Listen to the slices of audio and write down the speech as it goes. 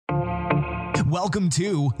Welcome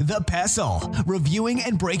to The Pestle, reviewing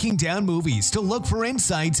and breaking down movies to look for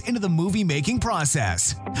insights into the movie-making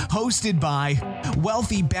process. Hosted by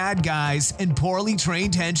wealthy bad guys and poorly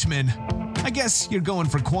trained henchmen. I guess you're going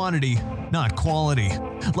for quantity, not quality.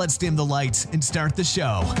 Let's dim the lights and start the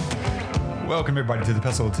show. Welcome everybody to The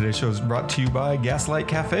Pestle. Today's show is brought to you by Gaslight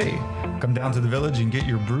Cafe. Come down to the village and get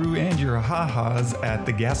your brew and your ha-has at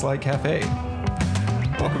the Gaslight Cafe.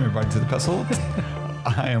 Welcome everybody to The Pestle.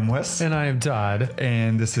 I am Wes. And I am Todd.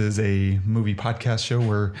 And this is a movie podcast show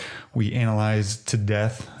where we analyze to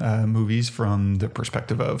death movies from the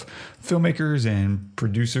perspective of filmmakers and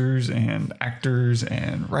producers and actors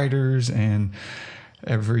and writers and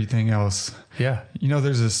everything else. Yeah. You know,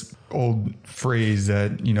 there's this old phrase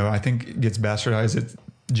that, you know, I think gets bastardized. It's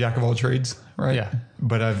jack of all trades, right? Yeah.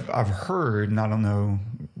 But I've heard, and I don't know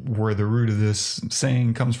where the root of this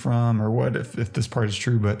saying comes from or what, if this part is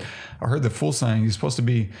true, but I heard the full saying is supposed to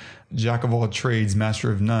be jack of all trades,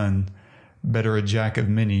 master of none, better a jack of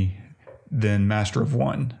many than master of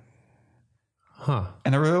one. Huh.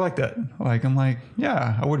 And I really like that. I'm like,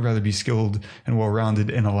 yeah, I would rather be skilled and well-rounded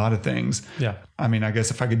in a lot of things. Yeah. I mean, I guess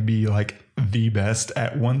if I could be like the best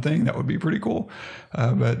at one thing, that would be pretty cool.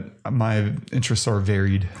 But my interests are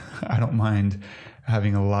varied. I don't mind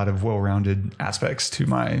having a lot of well-rounded aspects to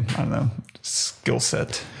my, skill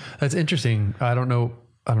set. That's interesting. I don't know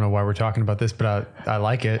why we're talking about this, but I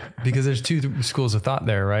like it because there's two schools of thought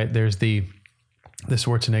there, right? There's the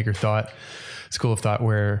Schwarzenegger school of thought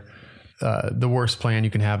where the worst plan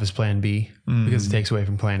you can have is plan B because it takes away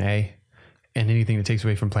from plan A, and anything that takes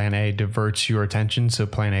away from plan A diverts your attention. So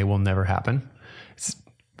plan A will never happen. It's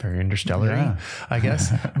very interstellar, I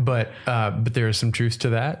guess. But there is some truth to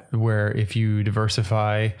that where if you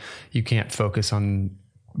diversify, you can't focus on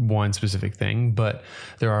one specific thing, but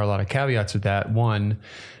there are a lot of caveats with that. One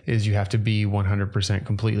is you have to be 100%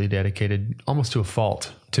 completely dedicated, almost to a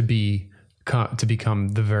fault, to become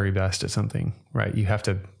the very best at something, right? You have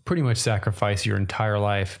to pretty much sacrifice your entire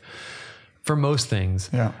life for most things.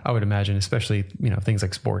 Yeah. I would imagine, especially, things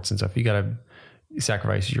like sports and stuff. You got to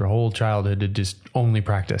sacrifice your whole childhood to just only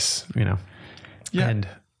practice, Yeah. And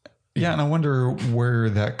I wonder where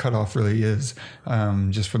that cutoff really is.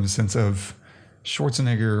 Just from the sense of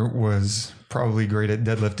Schwarzenegger was probably great at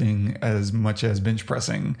deadlifting as much as bench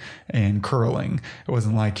pressing and curling. It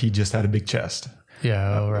wasn't like he just had a big chest.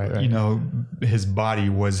 Yeah. Right. You know, his body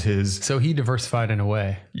was his. So he diversified in a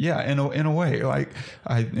way. Yeah. In a way,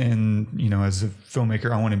 as a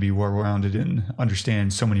filmmaker, I want to be well-rounded and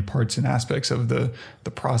understand so many parts and aspects of the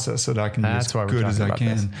process so that I can be as good as I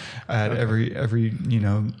can at every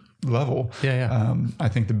level. Yeah. I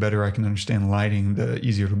think the better I can understand lighting, the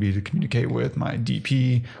easier it'll be to communicate with my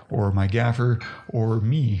DP or my gaffer or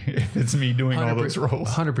me if it's me doing all those roles.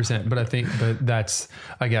 100%. But that's,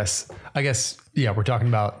 I guess, yeah, we're talking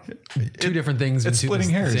about two different things. It's splitting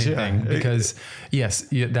hairs, thing because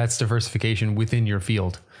that's diversification within your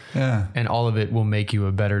field. Yeah. And all of it will make you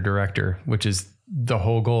a better director, which is the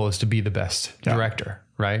whole goal is to be the best director.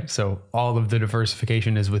 Right. So all of the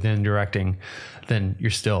diversification is within directing, then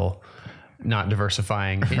you're still not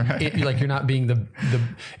diversifying. You're not being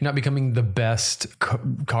you're not becoming the best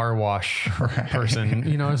car wash person.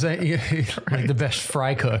 You know what I'm saying? Like the best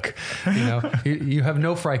fry cook, you have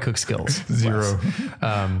no fry cook skills. Zero.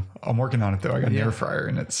 I'm working on it though. I got an air fryer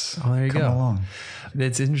and it's there you come go. along.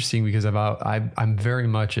 It's interesting because I'm very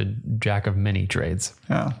much a jack of many trades.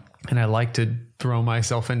 Yeah. And I like to throw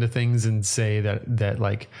myself into things and say that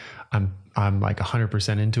like I'm like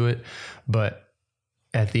 100% into it, but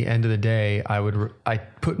at the end of the day, I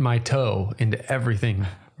put my toe into everything,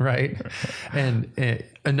 right? And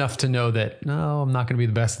enough to know that no, I'm not going to be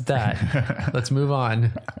the best at that. Let's move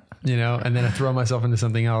on, And then I throw myself into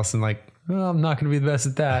something else and like, oh, I'm not going to be the best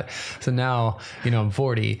at that. So now, I'm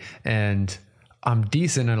 40 and I'm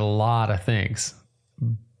decent at a lot of things,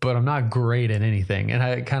 but I'm not great at anything. And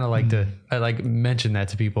I kind of like to mention that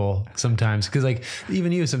to people sometimes. Cause like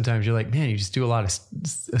even you, sometimes you're like, man, you just do a lot of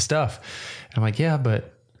stuff. And I'm like, yeah,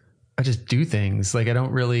 but I just do things. Like,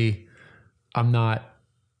 I'm not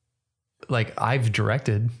like I've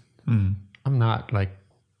directed. I'm not like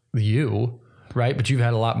you, right? But you've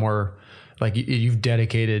had a lot more, like you've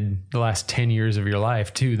dedicated the last 10 years of your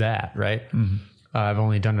life to that. Right. Mm-hmm. I've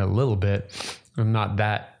only done it a little bit. I'm not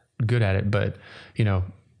that good at it, but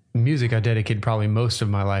music I dedicated probably most of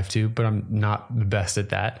my life to, but I'm not the best at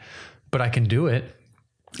that, but I can do it.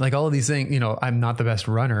 Like all of these things, I'm not the best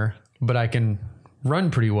runner, but I can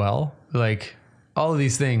run pretty well. Like all of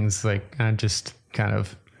these things, like I just kind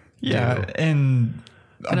of do. And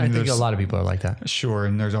I think a lot of people are like that. Sure.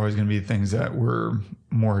 And there's always going to be things that we're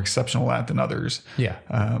more exceptional at than others. Yeah.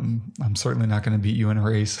 I'm certainly not going to beat you in a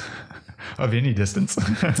race of any distance.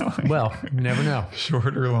 Well, you never know.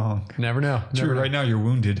 Short or long. Never know. True. Right now you're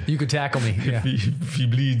wounded. You could tackle me. Yeah. If he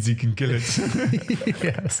bleeds, he can kill it.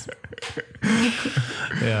 Yes.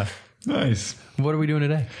 Yeah. Nice. What are we doing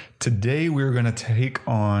today? Today we're going to take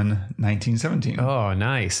on 1917. Oh,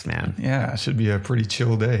 nice, man. Yeah, it should be a pretty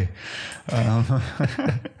chill day.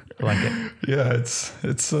 Like it. Yeah,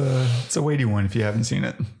 it's a weighty one if you haven't seen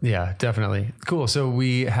it. Yeah, definitely. Cool. So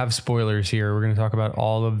we have spoilers here. We're going to talk about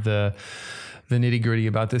all of the nitty gritty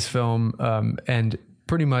about this film. And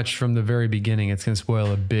pretty much from the very beginning, it's going to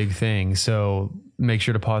spoil a big thing. So make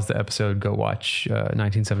sure to pause the episode, go watch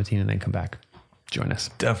 1917 and then come back. Join us.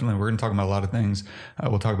 Definitely. We're going to talk about a lot of things.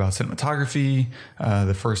 We'll talk about cinematography,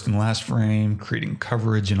 the first and last frame, creating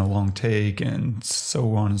coverage in a long take, and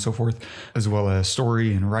so on and so forth, as well as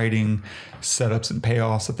story and writing, setups and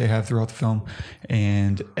payoffs that they have throughout the film,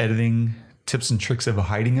 and editing, tips and tricks of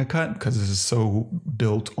hiding a cut, because this is so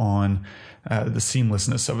built on the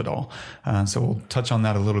seamlessness of it all. So we'll touch on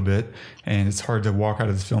that a little bit, and it's hard to walk out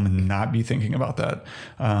of the film and not be thinking about that,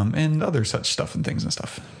 and other such stuff and things and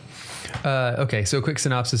stuff. Okay, so a quick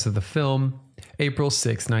synopsis of the film. April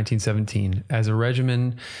 6, 1917. As a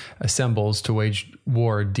regiment assembles to wage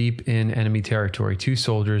war deep in enemy territory, two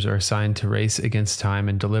soldiers are assigned to race against time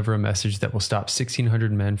and deliver a message that will stop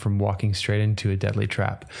 1,600 men from walking straight into a deadly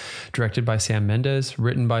trap. Directed by Sam Mendes,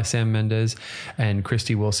 written by Sam Mendes and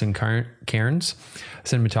Christy Wilson Cairns.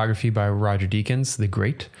 Cinematography by Roger Deakins, the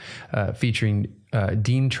Great, featuring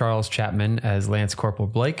Dean Charles Chapman as Lance Corporal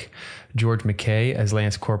Blake, George McKay as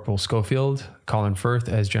Lance Corporal Schofield, Colin Firth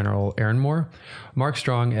as General Aaronmore, Mark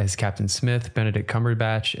Strong as Captain Smith, Benedict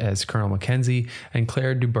Cumberbatch as Colonel Mackenzie, and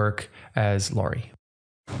Claire Duburc as Laurie.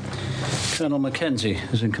 Colonel Mackenzie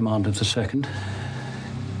is in command of the 2nd.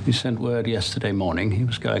 He sent word yesterday morning he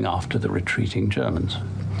was going after the retreating Germans.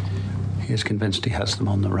 He is convinced he has them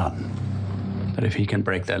on the run. That if he can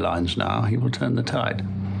break their lines now, he will turn the tide.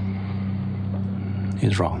 He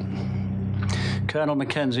is wrong. Colonel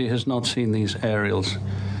Mackenzie has not seen these aerials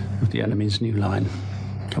of the enemy's new line.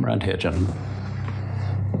 Come around here, gentlemen.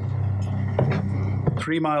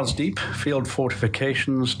 3 miles deep, field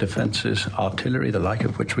fortifications, defenses, artillery, the like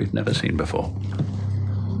of which we've never seen before.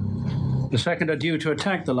 The 2nd are due to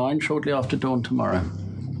attack the line shortly after dawn tomorrow.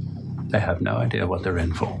 They have no idea what they're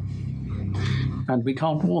in for. And we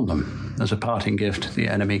can't warn them. As a parting gift, the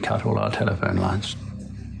enemy cut all our telephone lines.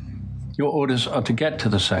 Your orders are to get to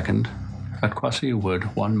the 2nd at Quasi Wood,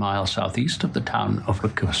 1 mile southeast of the town of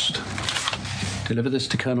Auguste. Deliver this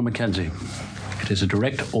to Colonel Mackenzie. It is a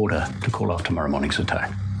direct order to call off tomorrow morning's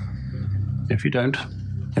attack. If you don't,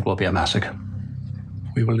 it will be a massacre.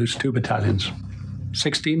 We will lose 2 battalions,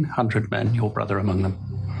 1,600 men, your brother among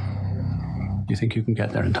them. You think you can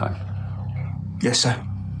get there in time? Yes, sir.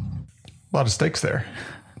 A lot of stakes there.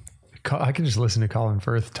 I can just listen to Colin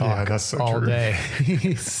Firth talk all true. day.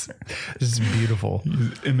 He's just beautiful.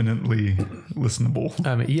 He's eminently listenable.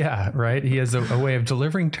 Yeah, right. He has a way of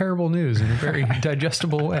delivering terrible news in a very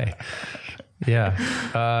digestible way.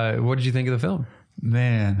 Yeah. What did you think of the film?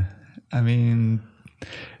 Man, I mean,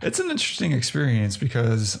 it's an interesting experience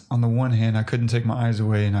because on the one hand, I couldn't take my eyes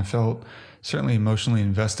away and I felt certainly emotionally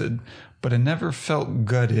invested, but I never felt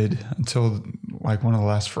gutted until like one of the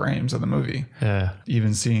last frames of the movie. Yeah.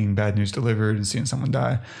 Even seeing bad news delivered and seeing someone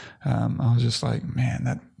die, I was just like, man,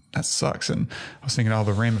 that sucks. And I was thinking all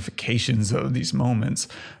the ramifications of these moments,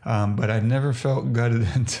 but I never felt gutted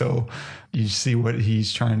until you see what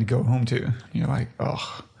he's trying to go home to. You're like,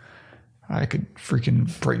 oh, I could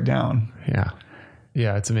freaking break down. Yeah.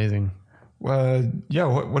 Yeah, it's amazing. Yeah.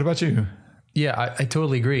 What about you? Yeah, I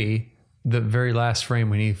totally agree. The very last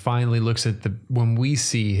frame when he finally looks at when we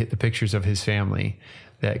see the pictures of his family,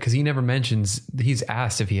 that because he never mentions, he's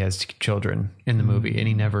asked if he has children in the movie and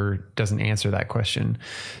he never doesn't answer that question.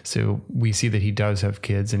 So we see that he does have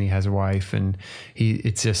kids and he has a wife and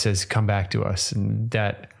it just says, come back to us. And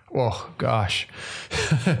that, oh gosh.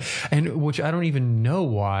 And which I don't even know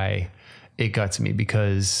why it guts me,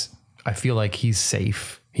 because I feel like he's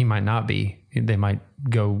safe. He might not be. They might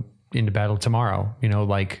go into battle tomorrow,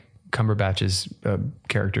 like Cumberbatch's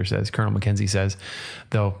character says, Colonel Mackenzie says,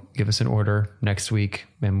 they'll give us an order next week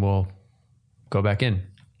and we'll go back in.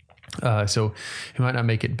 So he might not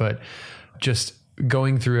make it, but just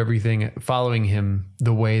going through everything, following him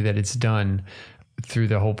the way that it's done through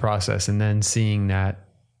the whole process, and then seeing that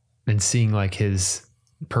and seeing like his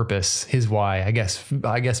purpose, his why, I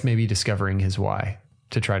guess maybe discovering his why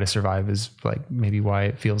to try to survive is like maybe why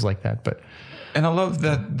it feels like that. And I love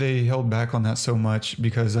that they held back on that so much,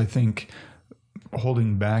 because I think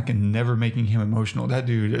holding back and never making him emotional. That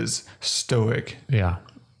dude is stoic. Yeah.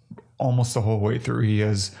 Almost the whole way through. He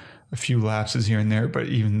has a few lapses here and there, but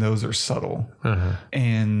even those are subtle.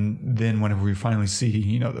 And then whenever we finally see,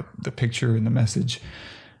 you know, the picture and the message,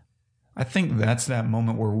 I think that's that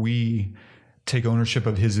moment where we take ownership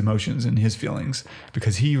of his emotions and his feelings,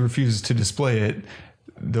 because he refuses to display it.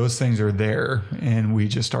 Those things are there, and we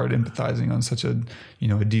just start empathizing on such a, you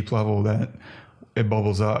know, a deep level that it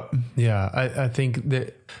bubbles up. Yeah, I think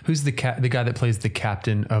that who's the guy that plays the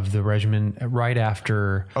captain of the regiment right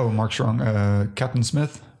after? Oh, Mark Strong, Captain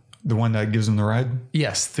Smith, the one that gives him the ride.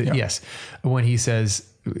 Yes, yes. When he says,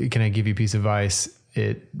 "Can I give you a piece of advice?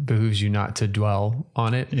 It behooves you not to dwell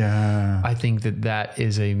on it." Yeah, I think that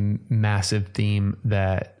is a massive theme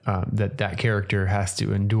that that character has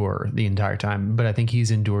to endure the entire time. But I think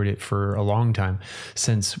he's endured it for a long time,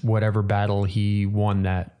 since whatever battle he won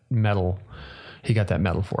that medal. He got that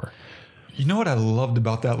medal for. You know what I loved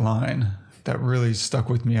about that line that really stuck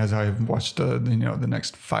with me as I watched the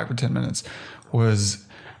next 5 or 10 minutes was,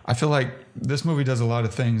 I feel like this movie does a lot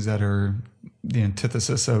of things that are the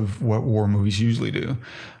antithesis of what war movies usually do.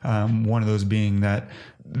 One of those being that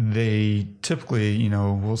they typically, you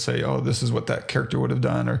know, will say, oh, this is what that character would have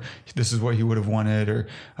done, or this is what he would have wanted, or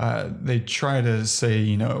they try to say,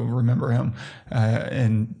 you know, remember him,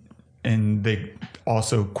 and they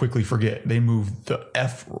also quickly forget. They move the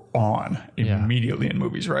F on immediately in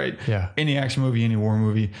movies, right? Yeah. Any action movie, any war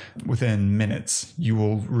movie, within minutes, you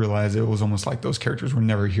will realize it was almost like those characters were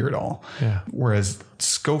never here at all. Yeah. Whereas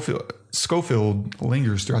Schofield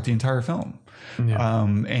lingers throughout the entire film. Yeah.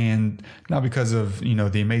 And not because of, you know,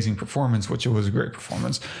 the amazing performance, which it was a great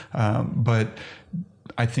performance, but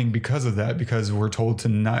I think because of that, because we're told to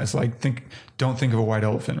not, it's like, don't think of a white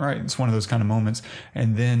elephant, right? It's one of those kind of moments.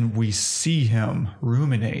 And then we see him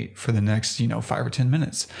ruminate for the next, 5 or 10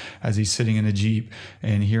 minutes as he's sitting in a Jeep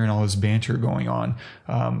and hearing all this banter going on.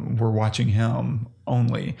 We're watching him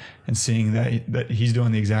only and seeing that he's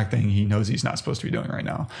doing the exact thing he knows he's not supposed to be doing right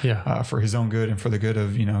now. Yeah. For his own good and for the good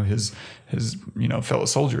of, his fellow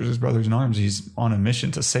soldiers, his brothers in arms. He's on a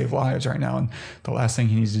mission to save lives right now. And the last thing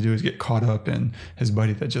he needs to do is get caught up in his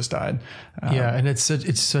buddy that just died. And it's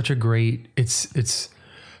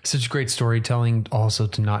such great storytelling also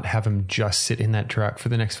to not have him just sit in that truck for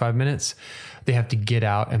the next 5 minutes. They have to get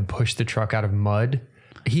out and push the truck out of mud.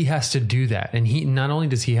 He has to do that. And he, not only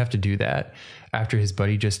does he have to do that after his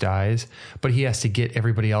buddy just dies, but he has to get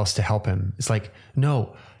everybody else to help him. It's like,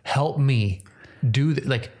 no, help me do that.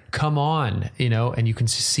 Like, come on, and you can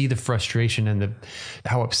see the frustration and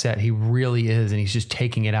how upset he really is. And he's just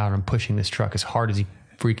taking it out and pushing this truck as hard as he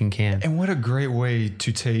freaking can. And what a great way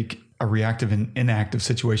to take a reactive and inactive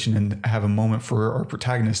situation and have a moment for our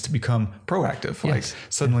protagonist to become proactive. Like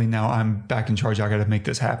suddenly now I'm back in charge. I got to make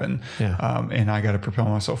this happen. And I got to propel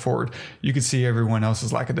myself forward. You could see everyone else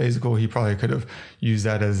is lackadaisical. He probably could have used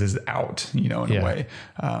that as his out, in a way.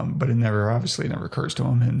 But it never occurs to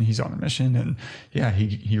him, and he's on a mission, and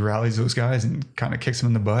he rallies those guys and kind of kicks them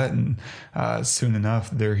in the butt. And soon enough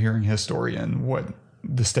they're hearing his story and what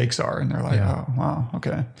the stakes are. And they're like, oh, wow.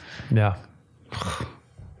 Okay. Yeah.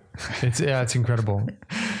 It's incredible.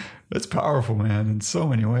 It's powerful, man, in so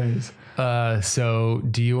many ways. So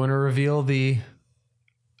do you want to reveal the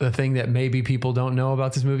thing that maybe people don't know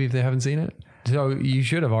about this movie if they haven't seen it? So you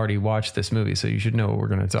should have already watched this movie, so you should know what we're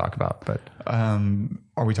going to talk about. But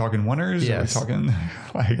are we talking winners? Yes. Are we talking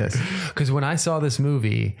like this? Because when I saw this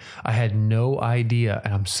movie, I had no idea,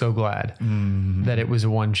 and I'm so glad that it was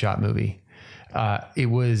a one-shot movie. It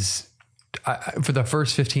was for the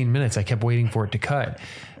first 15 minutes, I kept waiting for it to cut.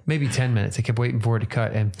 Maybe 10 minutes. I kept waiting for it to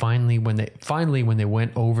cut. And finally, when they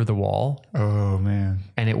went over the wall, oh man,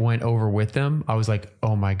 and it went over with them, I was like,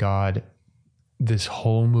 oh my God, this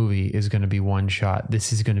whole movie is going to be one shot.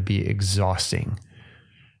 This is going to be exhausting.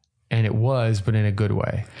 And it was, but in a good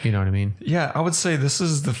way. You know what I mean? Yeah, I would say this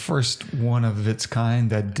is the first one of its kind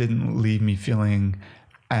that didn't leave me feeling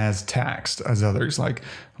as taxed as others, like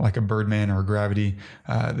a Birdman or a Gravity.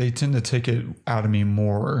 They tend to take it out of me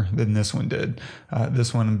more than this one did.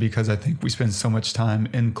 This one, because I think we spend so much time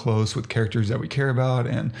in close with characters that we care about,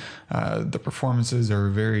 and the performances are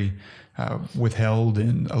very withheld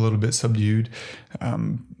and a little bit subdued,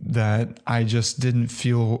 that I just didn't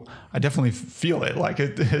feel. I definitely feel it, like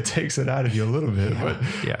it takes it out of you a little bit, but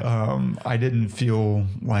I didn't feel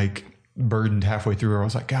like burdened halfway through, or I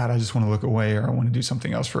was like, God, I just want to look away, or I want to do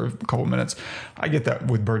something else for a couple of minutes. I get that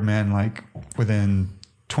with Birdman, like within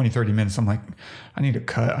 20-30 minutes, I'm like, I need to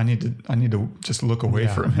cut. I need to just look away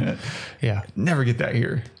for a minute. Yeah. Never get that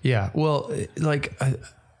here. Yeah. Well, like,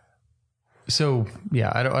 So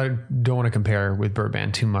yeah, I don't want to compare with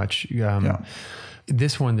Birdman too much.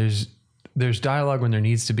 This one, there's dialogue when there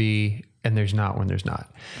needs to be, and there's not when there's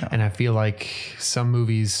not. Yeah. And I feel like some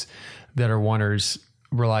movies that are oneers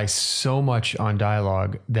rely so much on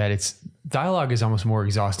dialogue that dialogue is almost more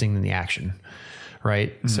exhausting than the action,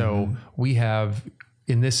 right? Mm-hmm. So we have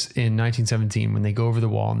in 1917, when they go over the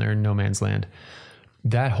wall and they're in no man's land,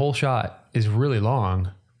 that whole shot is really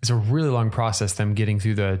long. It's a really long process, them getting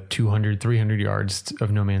through the 200, 300 yards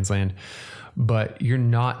of no man's land, but you're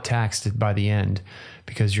not taxed by the end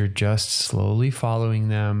because you're just slowly following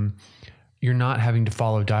them. You're not having to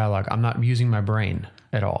follow dialogue. I'm not using my brain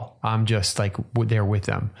at all. I'm just like there with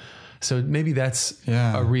them. So maybe that's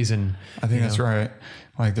a reason. I think that's right.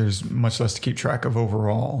 Like there's much less to keep track of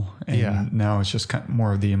overall. And now it's just kind of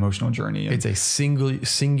more of the emotional journey. It's a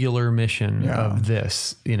singular mission of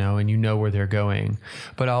this, and you know where they're going.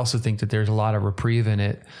 But I also think that there's a lot of reprieve in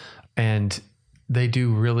it, and they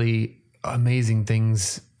do really amazing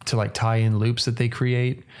things to like tie in loops that they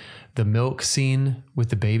create. The milk scene with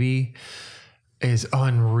the baby is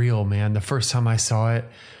unreal, man. The first time I saw it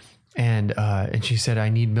and she said, "I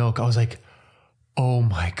need milk," I was like, oh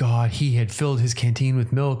my God, he had filled his canteen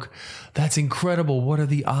with milk. That's incredible. What are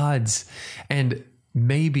the odds? And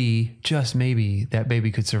maybe, just maybe, that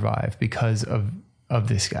baby could survive because of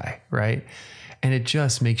this guy, right? And it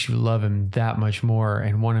just makes you love him that much more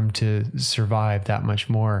and want him to survive that much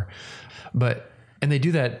more. And they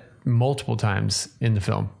do that multiple times in the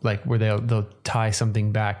film, like where they'll tie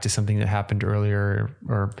something back to something that happened earlier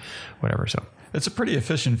or whatever. So it's a pretty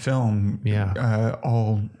efficient film. Yeah.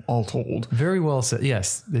 All told. Very well said.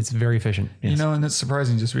 Yes. It's very efficient. Yes. And it's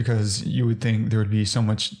surprising just because you would think there would be so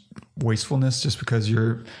much wastefulness just because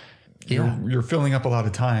you're filling up a lot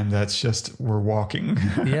of time. That's just, we're walking.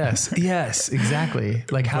 Yes, exactly.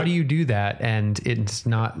 Like, how do you do that? And it's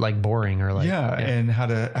not like boring or like, and how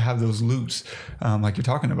to have those loops, like you're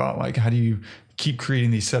talking about, like, how do you keep creating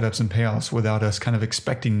these setups and payoffs without us kind of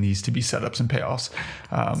expecting these to be setups and payoffs?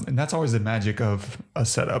 And that's always the magic of a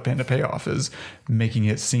setup and a payoff, is making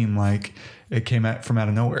it seem like it came from out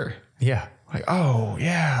of nowhere. Yeah. Like, oh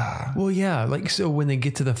yeah. Well, yeah. Like, so when they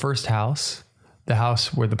get to the first house, the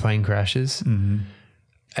house where the plane crashes,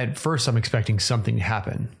 at first I'm expecting something to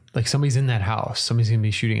happen. Like somebody's in that house. Somebody's going to be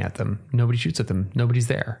shooting at them. Nobody shoots at them. Nobody's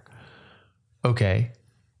there. Okay.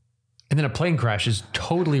 And then a plane crashes,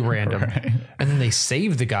 totally random. Right. And then they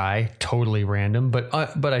save the guy, totally random. But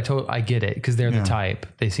I get it, because they're the type.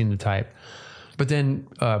 They seem the type. But then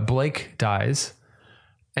Blake dies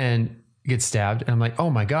and gets stabbed. And I'm like, oh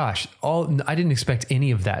my gosh. I didn't expect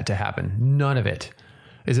any of that to happen. None of it.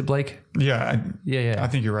 Is it Blake? Yeah. I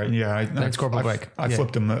think you're right. Yeah. That's Corporal Blake. I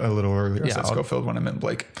flipped him a little earlier. I said Schofield when I meant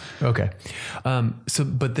Blake. Okay.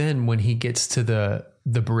 But then when he gets to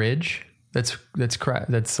the bridge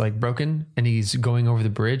that's like broken, and he's going over the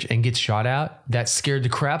bridge and gets shot at, that scared the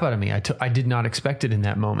crap out of me. I did not expect it in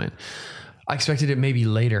that moment. I expected it maybe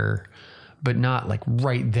later, but not like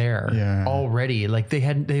right there already. Like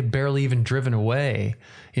they barely even driven away.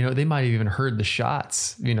 They might have even heard the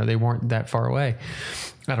shots. They weren't that far away.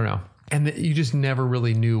 I don't know. And you just never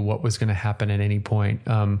really knew what was going to happen at any point.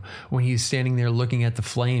 When he's standing there looking at the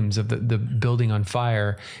flames of the building on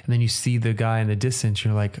fire, and then you see the guy in the distance,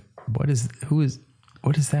 you're like, what is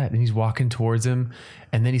that? And he's walking towards him,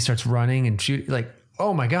 and then he starts running and shooting, like,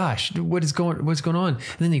 oh my gosh, what's going on? And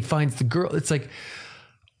then he finds the girl. It's like,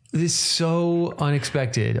 this is so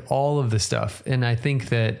unexpected, all of the stuff. And I think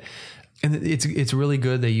that, and it's really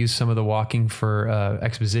good. They use some of the walking for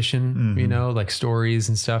exposition, like stories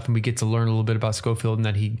and stuff. And we get to learn a little bit about Schofield, and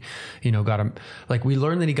that he, we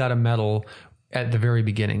learned that he got a medal at the very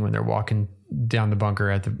beginning when they're walking down the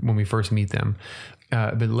bunker when we first meet them.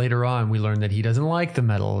 But later on, we learned that he doesn't like the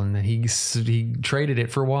medal, and that he traded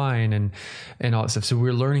it for wine and all that stuff. So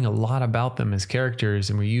we're learning a lot about them as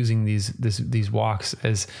characters, and we're using these walks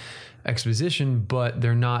as exposition, but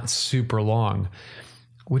they're not super long,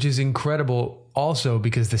 which is incredible. Also,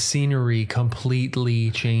 because the scenery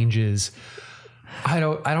completely changes. I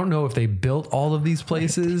don't know if they built all of these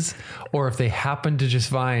places or if they happened to just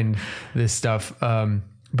find this stuff.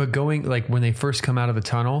 But going, like, when they first come out of the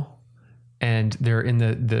tunnel, and they're in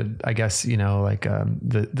the I guess,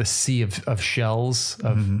 the sea of shells,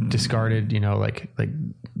 of discarded, like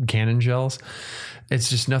cannon shells. It's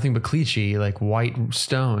just nothing but cliche, like white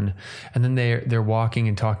stone. And then they're walking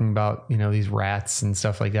and talking about, these rats and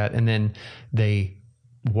stuff like that. And then they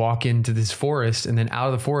walk into this forest, and then out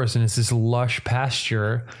of the forest, and it's this lush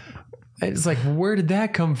pasture. It's like, where did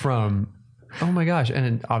that come from? Oh my gosh.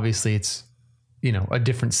 And obviously it's, a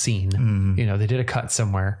different scene. They did a cut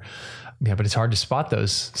somewhere. Yeah, but it's hard to spot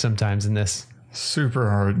those sometimes in this. Super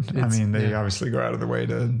hard. They obviously go out of the way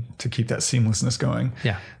to keep that seamlessness going.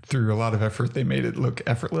 Yeah. Through a lot of effort, they made it look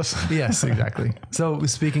effortless. Yes, exactly. So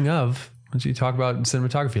speaking of, why don't you talk about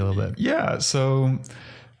cinematography a little bit? Yeah. So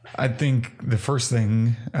I think the first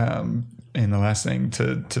thing and the last thing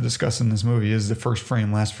to discuss in this movie is the first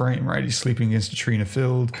frame, last frame, right? He's sleeping against a tree in a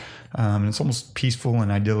field. And it's almost peaceful and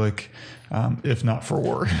idyllic, if not for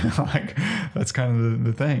war. Like that's kind of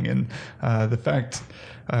the thing. And the fact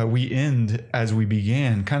we end as we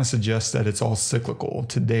began kind of suggests that it's all cyclical.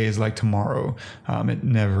 Today is like tomorrow. It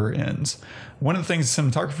never ends. One of the things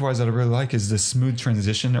cinematography-wise that I really like is the smooth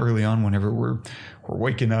transition early on whenever we're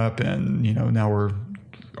waking up and, now we're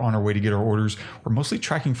on our way to get our orders. We're mostly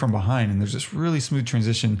tracking from behind, and there's this really smooth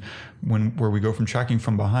transition where we go from tracking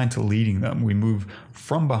from behind to leading them. We move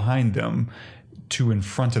from behind them to in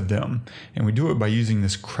front of them, and we do it by using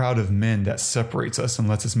this crowd of men that separates us and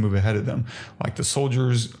lets us move ahead of them. Like the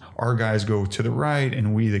soldiers, our guys go to the right,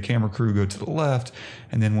 and we, the camera crew, go to the left.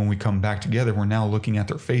 And then when we come back together, we're now looking at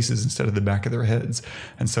their faces instead of the back of their heads.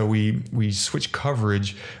 And so we switch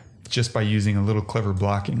coverage just by using a little clever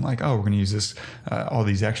blocking, like, we're going to use this, all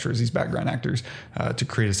these extras, these background actors, to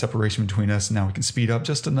create a separation between us. Now we can speed up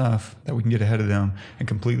just enough that we can get ahead of them and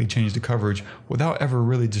completely change the coverage without ever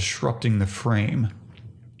really disrupting the frame.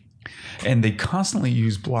 And they constantly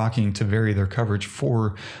use blocking to vary their coverage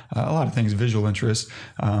for a lot of things, visual interest.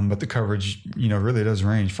 But the coverage, really does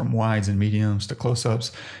range from wides and mediums to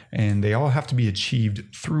close-ups. And they all have to be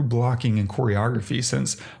achieved through blocking and choreography,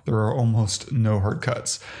 since there are almost no hard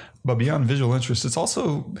cuts. But beyond visual interest, it's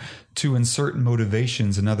also to insert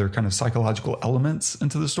motivations and other kind of psychological elements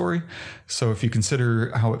into the story. So if you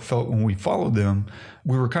consider how it felt when we followed them,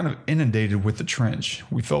 we were kind of inundated with the trench.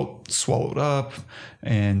 We felt swallowed up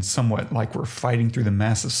and somewhat like we're fighting through the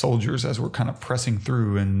mass of soldiers as we're kind of pressing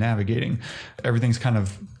through and navigating. Everything's kind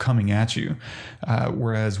of coming at you.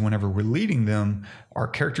 Whereas whenever we're leading them, our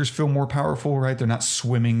characters feel more powerful, right? They're not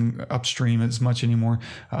swimming upstream as much anymore.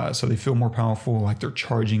 So they feel more powerful, like they're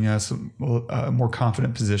charging us, a more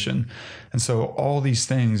confident position. And so all these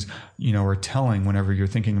things, are telling whenever you're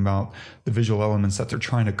thinking about the visual elements that they're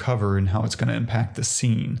trying to cover and how it's going to impact the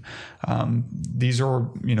scene. These are,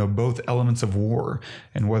 both elements of war,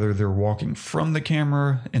 and whether they're walking from the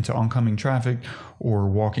camera into oncoming traffic or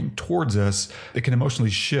walking towards us, it can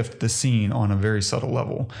emotionally shift the scene on a very subtle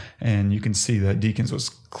level. And you can see that Deakins was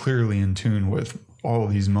clearly in tune with all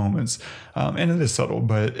of these moments. And it is subtle,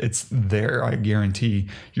 but it's there. I guarantee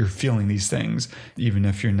you're feeling these things, even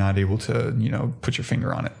if you're not able to, put your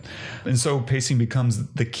finger on it. And so pacing becomes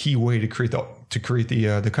the key way to create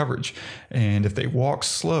the coverage. And if they walk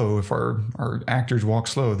slow, if our actors walk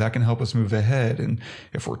slow, that can help us move ahead. And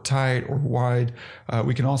if we're tight or wide,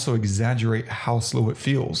 we can also exaggerate how slow it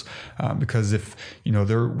feels. Because if,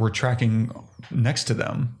 we're tracking next to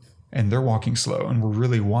them and they're walking slow and we're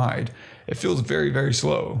really wide, it feels very, very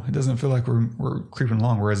slow. It doesn't feel like we're creeping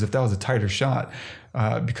along. Whereas if that was a tighter shot,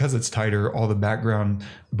 because it's tighter, all the background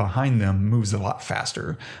behind them moves a lot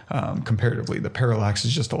faster. Comparatively, the parallax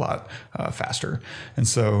is just a lot faster. And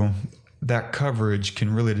so that coverage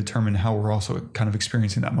can really determine how we're also kind of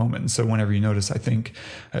experiencing that moment. And so whenever you notice, I think,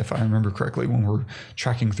 if I remember correctly, when we're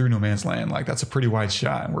tracking through no man's land, like that's a pretty wide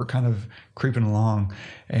shot and we're kind of creeping along.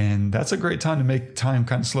 And that's a great time to make time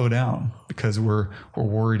kind of slow down, because we're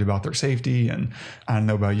worried about their safety. And I don't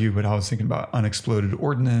know about you, but I was thinking about unexploded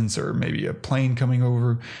ordnance, or maybe a plane coming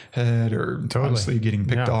overhead, or obviously getting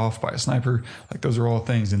picked off by a sniper. Like those are all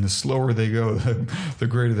things. And the slower they go, the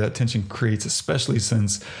greater that tension creates, especially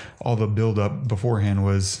since all the buildup beforehand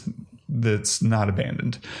was that's not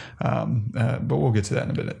abandoned. But we'll get to that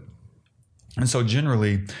in a minute. And so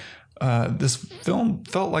generally, this film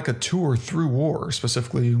felt like a tour through war,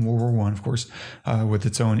 specifically World War I, of course, with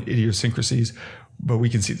its own idiosyncrasies. But we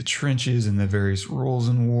can see the trenches and the various roles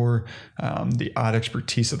in war, the odd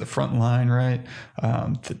expertise of the front line, right?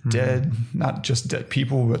 The dead, not just dead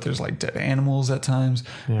people, but there's like dead animals at times.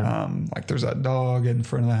 Yeah. Like there's that dog in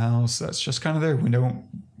front of the house that's just kind of there.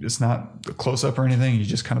 It's not a close up or anything. You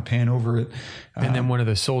just kind of pan over it. And then one of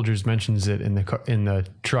the soldiers mentions it in the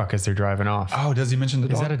truck as they're driving off. Oh, does he mention the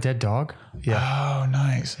dog? Is that a dead dog? Yeah. Oh,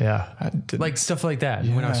 nice. Yeah. Like stuff like that.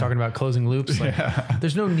 Yeah. When I was talking about closing loops,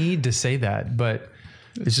 there's no need to say that, but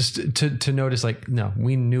it's just to notice, like, no,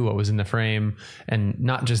 we knew what was in the frame, and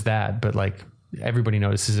not just that, but like everybody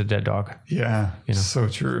notices a dead dog. Yeah, so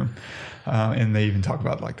true. And they even talk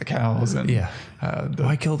about like the cows and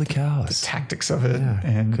why kill the cows? The tactics of it,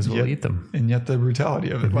 and because we'll eat them, and yet the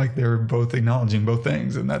brutality of it. Like they're both acknowledging both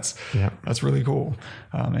things, and that's really cool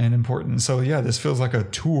and important. So this feels like a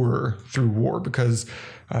tour through war because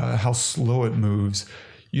how slow it moves.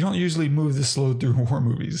 You don't usually move this slow through war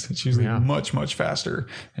movies. It's usually much, much faster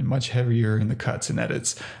and much heavier in the cuts and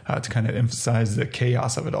edits to kind of emphasize the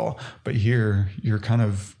chaos of it all. But here, you're kind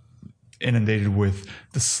of inundated with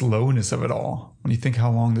the slowness of it all. When you think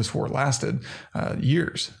how long this war lasted,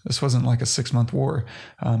 years. This wasn't like a 6-month war.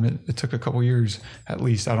 It took a couple years at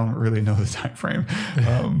least. I don't really know the time frame,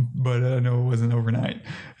 but I know it wasn't overnight.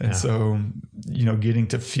 And so, getting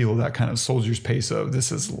to feel that kind of soldier's pace of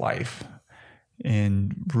this is life,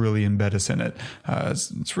 and really embed us in it.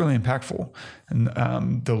 It's really impactful.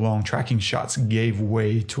 And the long tracking shots gave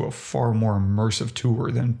way to a far more immersive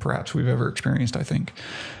tour than perhaps we've ever experienced, I think.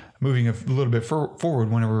 Moving a little bit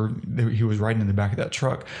forward, whenever he was riding in the back of that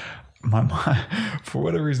truck, my mind, for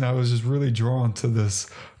whatever reason, I was just really drawn to this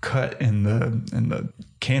cut in the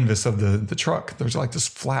canvas of the truck. There's like this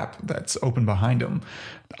flap that's open behind him.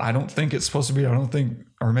 I don't think it's supposed to be.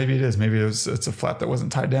 Or maybe it is. Maybe it's a flap that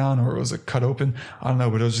wasn't tied down, or it was a cut open. I don't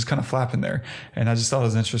know, but it was just kind of flapping there, and I just thought it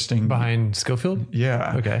was interesting. Behind Schofield?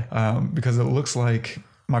 Yeah. Okay. Because it looks like.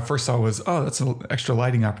 My first thought was, that's an extra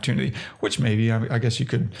lighting opportunity, which maybe I guess you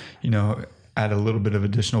could, add a little bit of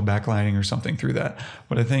additional backlighting or something through that.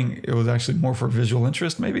 But I think it was actually more for visual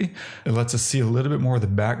interest, maybe. It lets us see a little bit more of the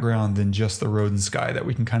background than just the road and sky that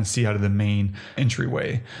we can kind of see out of the main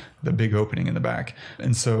entryway, the big opening in the back.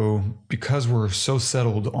 And so because we're so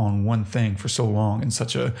settled on one thing for so long in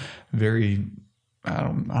such a very, I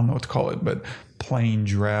don't know what to call it, but plain,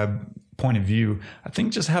 drab point of view, I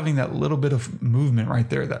think just having that little bit of movement right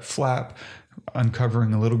there, that flap,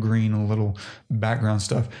 uncovering a little green, a little background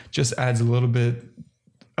stuff, just adds a little bit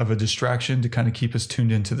of a distraction to kind of keep us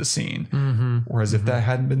tuned into the scene. Whereas if that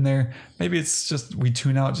hadn't been there, maybe it's just we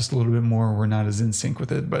tune out just a little bit more. We're not as in sync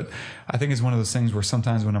with it. But I think it's one of those things where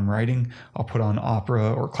sometimes when I'm writing, I'll put on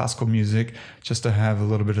opera or classical music just to have a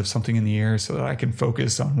little bit of something in the air so that I can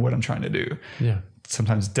focus on what I'm trying to do. Yeah.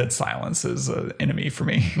 Sometimes dead silence is an enemy for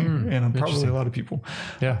me and probably a lot of people.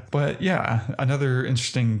 Yeah. But another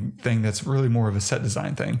interesting thing that's really more of a set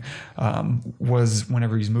design thing was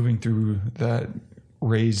whenever he's moving through that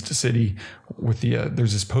raised city with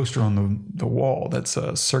there's this poster on the wall that's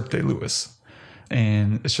Cirque de Louis.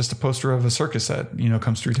 And it's just a poster of a circus that,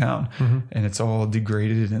 comes through town and it's all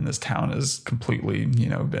degraded and this town is completely,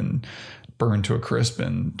 been burned to a crisp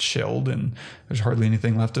and shelled and there's hardly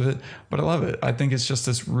anything left of it, but I love it. I think it's just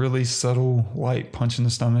this really subtle light punch in the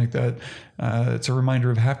stomach that it's a reminder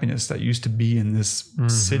of happiness that used to be in this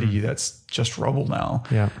city that's just rubble now.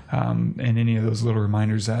 Yeah. And any of those little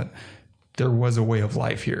reminders that there was a way of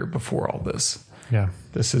life here before all this. Yeah.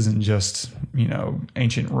 This isn't just,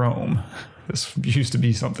 ancient Rome. This used to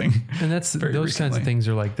be something. And that's those kinds of things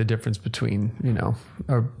are like the difference between,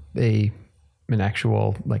 an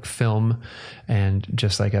actual like film and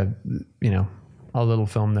just like a little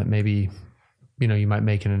film that maybe, you might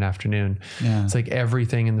make in an afternoon. Yeah. It's like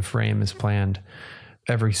everything in the frame is planned.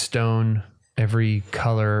 Every stone, every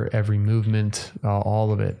color, every movement,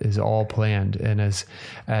 all of it is all planned. And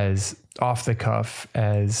as off the cuff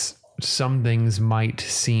as some things might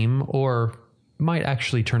seem or might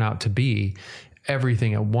actually turn out to be,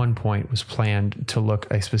 everything at one point was planned to look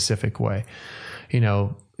a specific way. In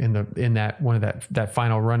that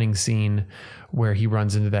final running scene where he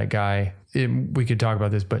runs into that guy, we could talk about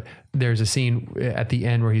this, but there's a scene at the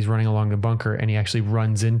end where he's running along the bunker and he actually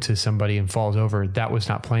runs into somebody and falls over. That was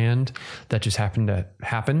not planned. That just happened to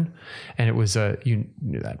happen. And it was, you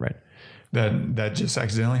knew that, right? That just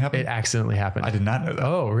accidentally happened? It accidentally happened. I did not know that.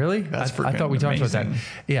 Oh, really? I thought we talked about that.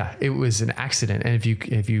 Yeah, it was an accident. And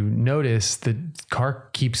if you notice, the car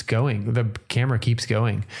keeps going. The camera keeps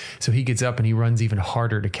going. So he gets up and he runs even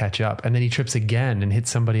harder to catch up. And then he trips again and hits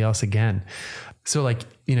somebody else again. So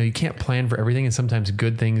you can't plan for everything. And sometimes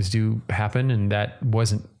good things do happen. And that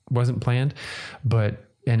wasn't planned. And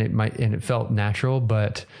it felt natural.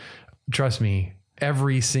 But trust me,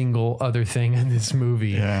 every single other thing in this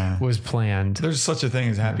movie was planned. There's such a thing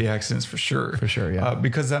as happy accidents for sure. For sure, yeah.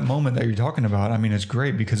 Because that moment that you're talking about, it's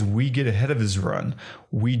great because we get ahead of his run.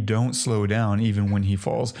 We don't slow down even when he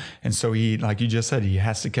falls. And so he, like you just said, he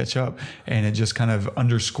has to catch up. And it just kind of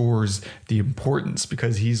underscores the importance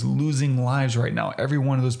because he's losing lives right now. Every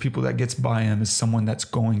one of those people that gets by him is someone that's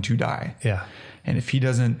going to die. Yeah. And if he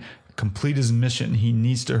doesn't complete his mission. He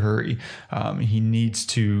needs to hurry. He needs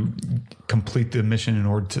to complete the mission in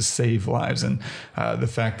order to save lives. And the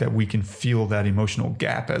fact that we can feel that emotional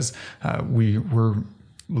gap as we're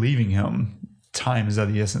leaving him, time is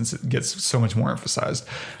of the essence. It gets so much more emphasized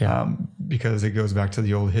because it goes back to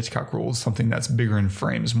the old Hitchcock rules. Something that's bigger in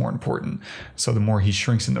frame is more important. So the more he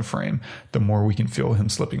shrinks in the frame, the more we can feel him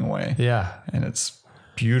slipping away. Yeah. And it's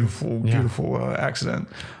beautiful accident.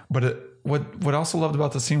 But what I also loved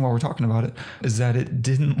about the scene while we're talking about it is that it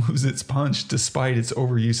didn't lose its punch despite its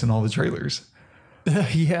overuse in all the trailers.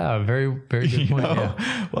 Yeah, very, very good point.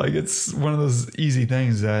 Yeah. Like it's one of those easy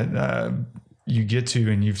things that you get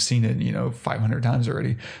to and you've seen it, 500 times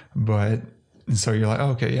already. And so you're like, oh,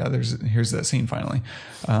 okay, yeah, here's that scene finally.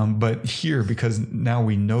 But here, because now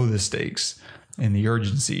we know the stakes and the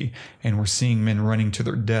urgency, and we're seeing men running to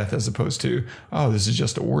their death as opposed to, oh, this is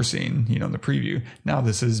just a war scene, in the preview. Now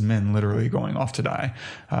this is men literally going off to die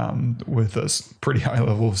with a pretty high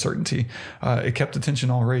level of certainty. It kept the tension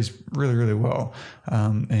all raised really, really well.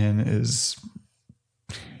 And is,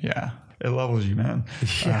 it levels you, man.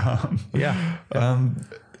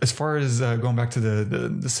 As far as going back to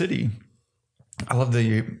the city, I love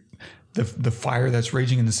the fire that's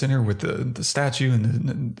raging in the center with the statue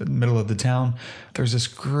in the middle of the town. There's this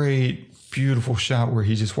great, beautiful shot where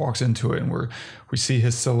he just walks into it, and we see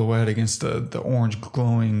his silhouette against the orange,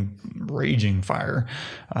 glowing, raging fire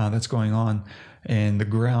that's going on. And the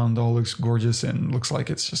ground all looks gorgeous and looks like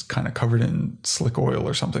it's just kind of covered in slick oil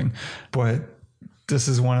or something. But this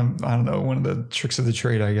is one of the tricks of the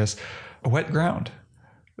trade, I guess. A wet ground.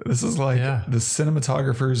 This is like the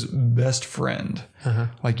cinematographer's best friend.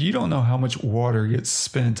 Like, you don't know how much water gets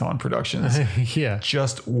spent on productions.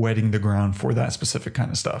 Just wetting the ground for that specific kind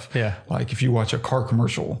of stuff. Yeah. Like if you watch a car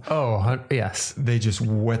commercial. Oh, yes. They just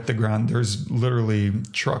wet the ground. There's literally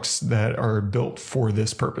trucks that are built for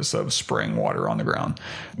this purpose of spraying water on the ground,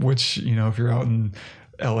 which, if you're out in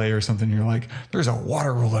LA or something, you're like, there's a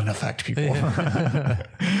water rolling effect, people.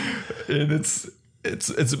 And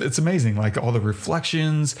it's amazing. Like all the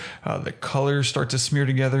reflections, the colors start to smear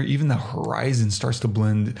together. Even the horizon starts to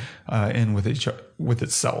blend in with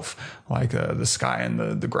itself. Like the sky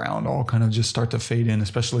and the ground all kind of just start to fade in,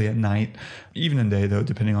 especially at night. Even in day, though,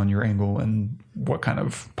 depending on your angle and what kind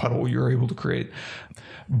of puddle you're able to create.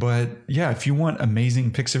 But yeah, if you want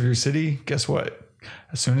amazing pics of your city, guess what?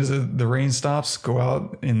 As soon as the rain stops, go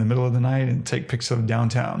out in the middle of the night and take pics of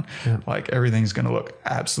downtown. Like everything's going to look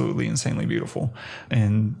absolutely insanely beautiful.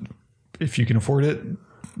 And if you can afford it,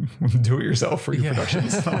 do it yourself for your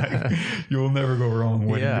productions. Like, you will never go wrong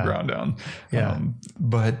wetting the ground down.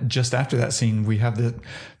 But just after that scene, we have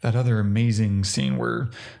that other amazing scene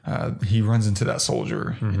where he runs into that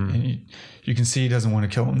soldier. And you can see he doesn't want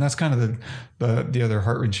to kill him. That's kind of the other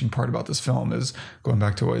heart-wrenching part about this film, is going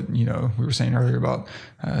back to what we were saying earlier about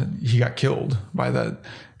he got killed by that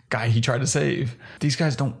guy he tried to save. These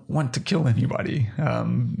guys don't want to kill anybody.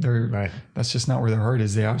 That's just not where their heart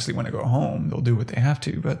is. They obviously want to go home. They'll do what they have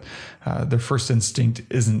to, but their first instinct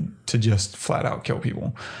isn't to just flat out kill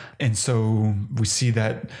people. And so we see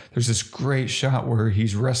that there's this great shot where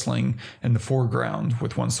he's wrestling in the foreground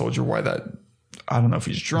with one soldier, I don't know if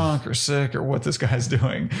he's drunk or sick or what this guy's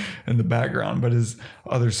doing in the background, but his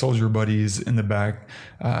other soldier buddies in the back,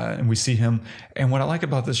 and we see him. And what I like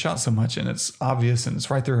about this shot so much, and it's obvious and it's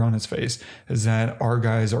right there on his face, is that our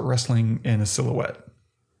guys are wrestling in a silhouette.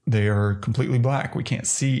 They are completely black. We can't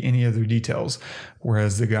see any other details,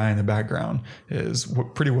 whereas the guy in the background is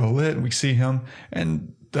pretty well lit. We see him,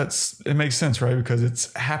 and it makes sense, right? Because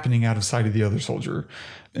it's happening out of sight of the other soldier.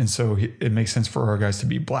 And so it makes sense for our guys to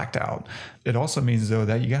be blacked out. It also means, though,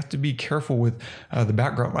 that you have to be careful with the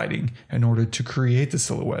background lighting in order to create the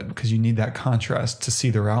silhouette, because you need that contrast to see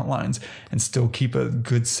their outlines and still keep a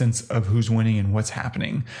good sense of who's winning and what's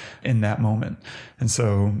happening in that moment. And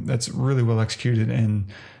so that's really well executed and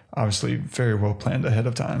obviously very well planned ahead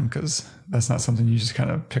of time, because that's not something you just kind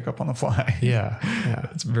of pick up on the fly. Yeah.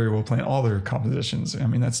 It's very well planned. All their compositions, I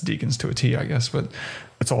mean, that's Deakins to a T, I guess, but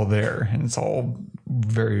it's all there and it's all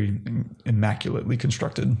very immaculately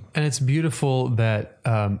constructed. And it's beautiful that,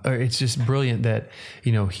 it's just brilliant that,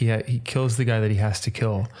 he kills the guy that he has to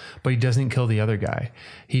kill, but he doesn't kill the other guy.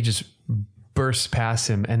 He just bursts past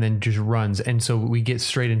him and then just runs. And so we get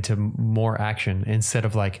straight into more action instead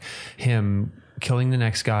of like him killing the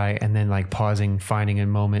next guy and then like pausing, finding a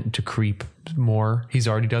moment to creep more. He's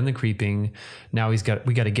already done the creeping. Now we got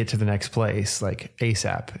to get to the next place like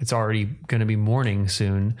ASAP. It's already going to be morning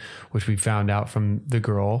soon, which we found out from the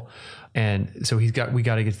girl. And so we got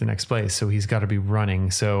to get to the next place. So he's got to be running.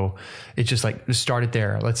 So it's just like, just start it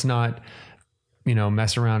there. Let's not,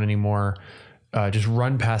 mess around anymore. just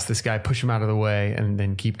run past this guy, push him out of the way, and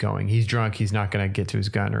then keep going. He's drunk. He's not going to get to his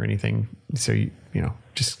gun or anything. So,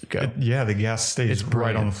 just go. The gas stays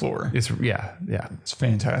right on the floor. It's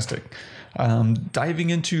fantastic. Diving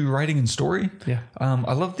into writing and story. Yeah.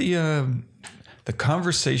 I love the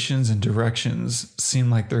conversations and directions seem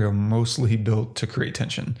like they're mostly built to create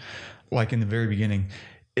tension. Like in the very beginning,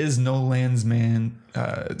 is no man's land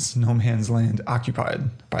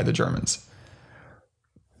occupied by the Germans?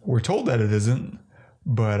 We're told that it isn't,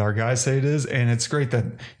 but our guys say it is. And it's great that,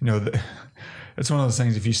 it's one of those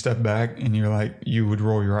things, if you step back and you're like, you would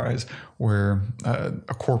roll your eyes, where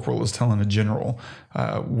a corporal is telling a general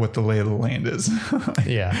what the lay of the land is.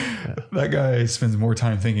 That guy spends more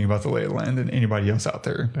time thinking about the lay of the land than anybody else out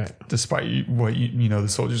there, right, despite what the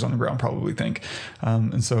soldiers on the ground probably think.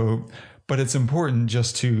 But it's important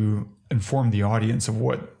just to inform the audience of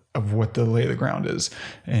what the lay of the ground is,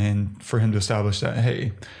 and for him to establish that,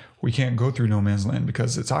 hey, we can't go through no man's land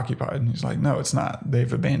because it's occupied. And he's like, no, it's not.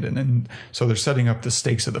 They've abandoned. And so they're setting up the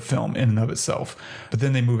stakes of the film in and of itself. But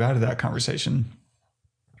then they move out of that conversation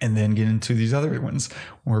and then get into these other ones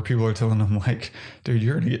where people are telling them like, dude,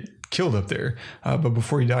 you're going to get killed up there. But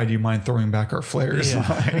before you die, do you mind throwing back our flares?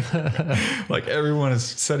 Yeah. like everyone is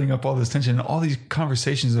setting up all this tension. And all these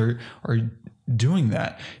conversations are doing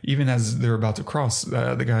that. Even as they're about to cross,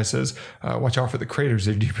 the guy says, watch out for the craters.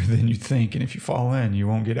 They're deeper than you think. And if you fall in, you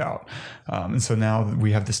won't get out. And so now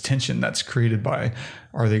we have this tension that's created by,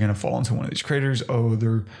 are they going to fall into one of these craters? Oh,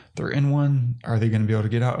 they're in one. Are they going to be able to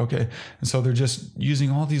get out? Okay. And so they're just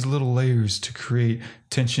using all these little layers to create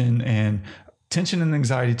tension and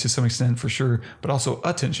anxiety to some extent, for sure, but also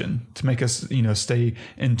attention to make us, stay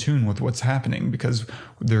in tune with what's happening, because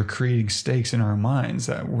they're creating stakes in our minds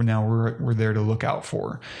that we're there to look out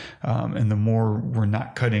for. And the more we're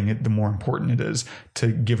not cutting it, the more important it is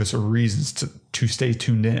to give us a reasons to stay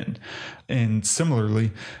tuned in. And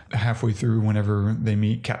similarly, halfway through, whenever they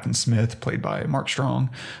meet Captain Smith, played by Mark Strong,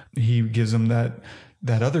 he gives them that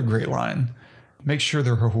other great line: make sure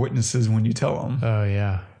they're witnesses when you tell them. Oh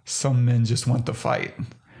yeah. Some men just want to fight.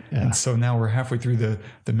 Yeah. And so now we're halfway through the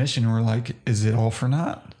mission and we're like, is it all for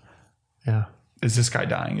naught? Yeah. Is this guy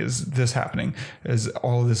dying? Is this happening? Is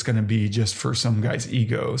all of this going to be just for some guy's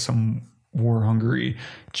ego, some war-hungry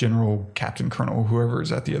general, captain, colonel, whoever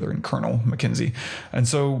is at the other end, Colonel Mackenzie? And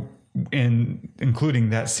so,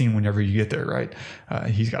 including that scene whenever you get there, right?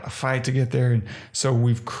 He's got a fight to get there. And so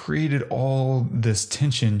we've created all this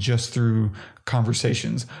tension just through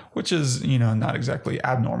conversations, which is, not exactly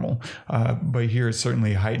abnormal. But here it's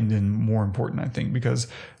certainly heightened and more important, I think, because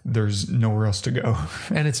there's nowhere else to go.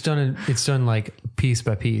 And it's done like piece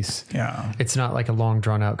by piece. Yeah. It's not like a long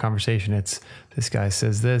drawn out conversation. It's this guy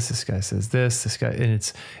says this guy says this guy,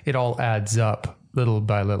 and it all adds up little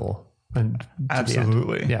by little. And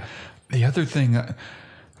absolutely. Yeah. The other thing,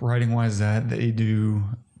 writing wise, that they do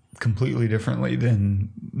completely differently than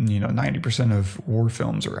 90% of war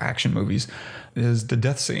films or action movies is the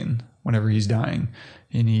death scene whenever he's dying,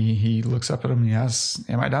 and he looks up at him and he asks,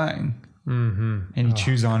 "Am I dying?" Mm-hmm. And he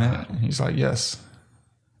chews on it. And he's like, "Yes,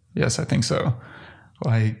 I think so."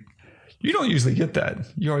 Like, you don't usually get that.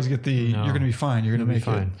 You always get you're going to be fine. You're going to make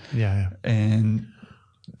it. Yeah. And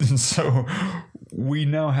so we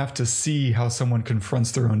now have to see how someone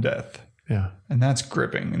confronts their own death. Yeah. And that's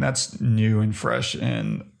gripping, and that's new and fresh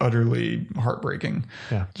and utterly heartbreaking.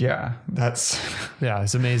 Yeah. Yeah.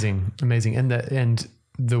 It's amazing. Amazing. And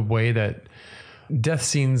the way that death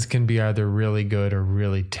scenes can be either really good or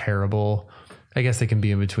really terrible. I guess they can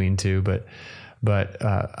be in between too, but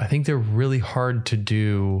I think they're really hard to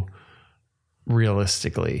do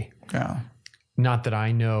realistically. Yeah. Not that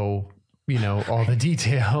I know, all the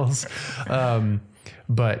details.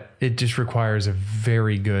 But it just requires a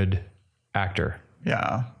very good actor.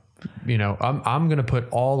 Yeah. I'm going to put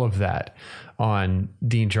all of that on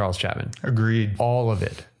Dean Charles Chapman. Agreed. All of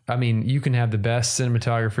it. I mean, you can have the best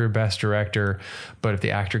cinematographer, best director, but if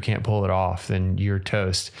the actor can't pull it off, then you're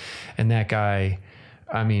toast. And that guy,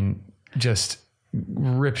 just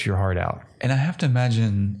rips your heart out. And I have to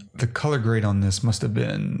imagine the color grade on this must have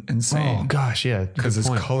been insane. Oh gosh, yeah. Because his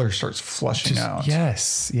color starts flushing out.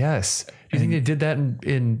 Yes. Do you think they did that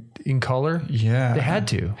in color? Yeah. They had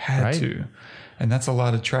to. And that's a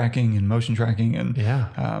lot of tracking and motion tracking and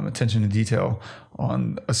attention to detail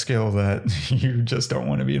on a scale that you just don't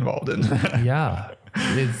want to be involved in. Yeah.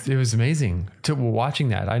 It was amazing watching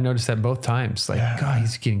that. I noticed that both times. God,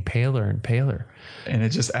 he's getting paler and paler. And it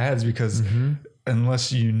just adds because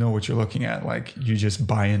unless you know what you're looking at, you just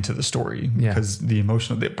buy into the story because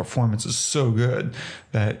the performance is so good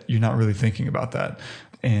that you're not really thinking about that.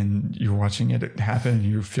 and you're watching it happen and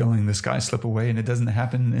you're feeling this guy slip away, and it doesn't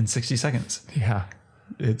happen in 60 seconds. Yeah.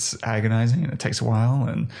 It's agonizing and it takes a while,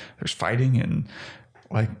 and there's fighting, and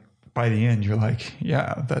like by the end you're like,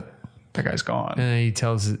 yeah, that guy's gone. And then he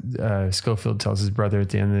tells Schofield tells his brother at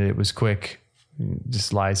the end that it was quick,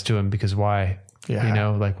 just lies to him, because why? Yeah. You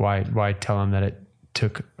know, like why tell him that it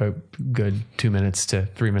took a good 2 minutes to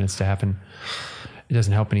 3 minutes to happen? It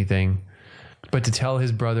doesn't help anything. But to tell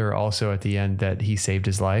his brother also at the end that he saved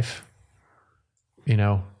his life, you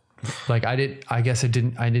know, like I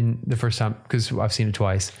didn't the first time, because I've seen it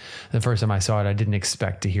twice. The first time I saw it, I didn't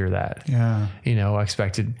expect to hear that. Yeah. You know, I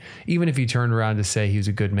expected, even if he turned around to say he was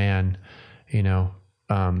a good man, you know,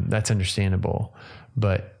 that's understandable,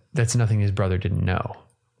 but that's nothing his brother didn't know.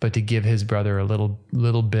 But to give his brother a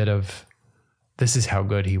little bit of, this is how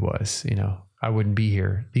good he was, you know, I wouldn't be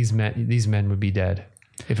here. These men would be dead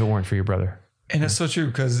if it weren't for your brother. And it's so true,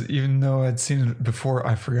 because even though I'd seen it before,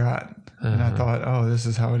 I forgot. And I thought, oh, this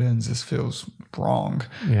is how it ends. This feels wrong.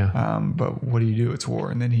 Yeah. But what do? It's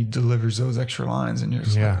war. And then he delivers those extra lines, and you're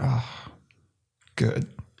just like, oh, good.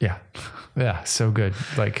 Yeah. Yeah. So good.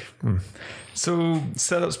 Like, So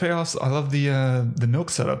setups, payoffs. I love the milk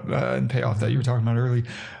setup and payoff that you were talking about early.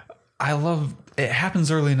 I love it.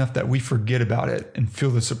 Happens early enough that we forget about it and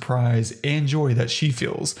feel the surprise and joy that she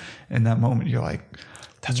feels in that moment. You're like,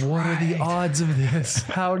 that's what right. are the odds of this?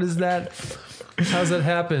 How's that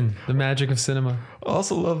happen? The magic of cinema. I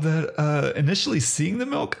also love that initially seeing the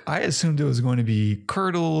milk, I assumed it was going to be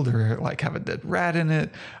curdled or like have a dead rat in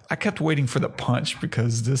it. I kept waiting for the punch,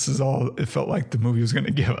 because this is all it felt like the movie was going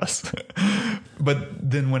to give us.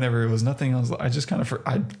 But then whenever it was nothing, I just kind of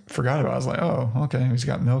I forgot about it. I was like, oh, okay, he's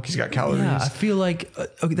got milk, he's got calories. Yeah, I feel like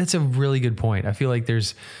okay, that's a really good point. I feel like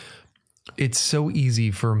it's so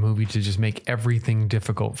easy for a movie to just make everything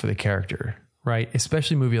difficult for the character, right?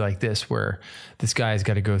 Especially a movie like this, where this guy's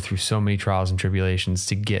got to go through so many trials and tribulations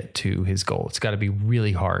to get to his goal. It's got to be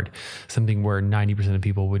really hard, something where 90% of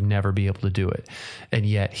people would never be able to do it. And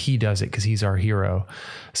yet he does it because he's our hero.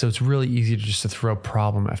 So it's really easy to throw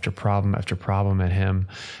problem after problem after problem at him.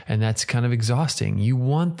 And that's kind of exhausting. You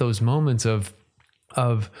want those moments of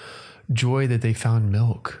joy that they found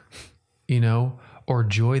milk, you know, or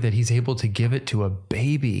joy that he's able to give it to a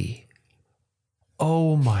baby.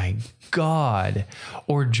 Oh my God.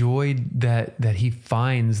 Or joy that he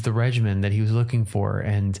finds the regimen that he was looking for,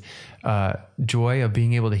 and joy of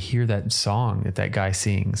being able to hear that song that guy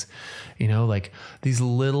sings, you know, like these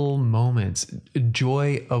little moments,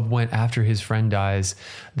 joy of when after his friend dies,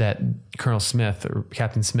 that Colonel Smith or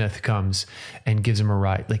Captain Smith comes and gives him a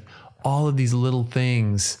ride. Like all of these little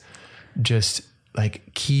things just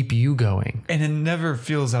like keep you going. And it never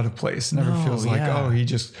feels out of place. Never feels like, oh, he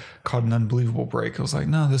just caught an unbelievable break. It was like,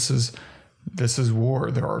 no, this is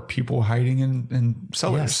war. There are people hiding in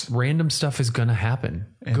cellars. Yes, random stuff is going to happen,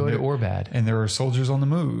 good or bad. And there are soldiers on the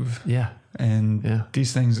move. Yeah. And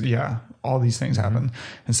these things, all these things happen.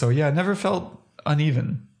 And so, it never felt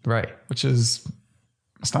uneven. Right. Which is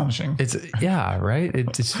astonishing. It's, right.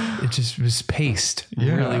 It just was paced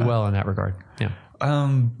really well in that regard. Yeah.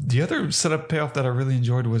 The other setup payoff that I really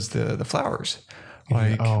enjoyed was the flowers.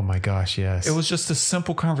 Like, oh my gosh, yes. It was just a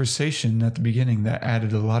simple conversation at the beginning that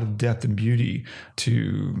added a lot of depth and beauty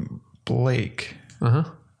to Blake.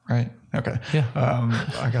 Right? Okay. Yeah.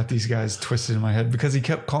 I got these guys twisted in my head because he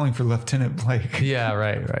kept calling for Lieutenant Blake. Yeah,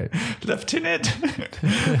 right. Lieutenant.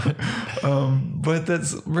 But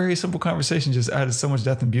that's very simple conversation just added so much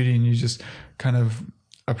depth and beauty, and you just kind of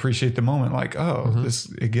appreciate the moment, like,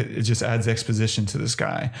 it just adds exposition to this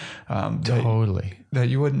guy totally that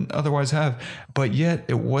you wouldn't otherwise have. But yet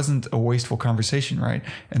it wasn't a wasteful conversation, right?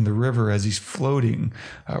 And the river, as he's floating,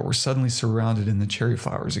 we're suddenly surrounded in the cherry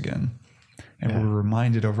flowers again, and we're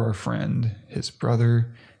reminded of our friend, his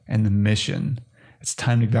brother, and the mission. It's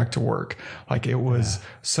time to get back to work. Like, it was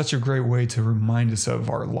such a great way to remind us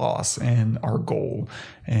of our loss and our goal,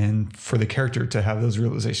 and for the character to have those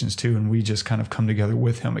realizations too. And we just kind of come together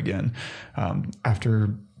with him again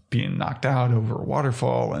after being knocked out over a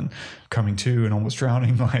waterfall and coming to and almost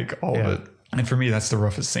drowning, like all of it. And for me, that's the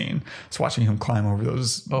roughest scene. It's watching him climb over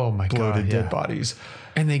those bloated dead bodies.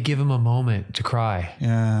 And they give him a moment to cry.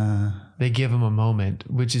 Yeah. They give him a moment,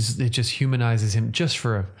 it just humanizes him just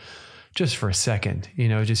for just for a second,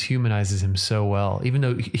 just humanizes him so well, even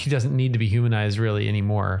though he doesn't need to be humanized really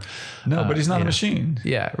anymore. No, but he's not a machine.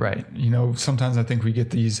 Yeah, right. Sometimes I think we get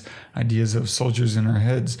these ideas of soldiers in our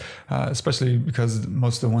heads, especially because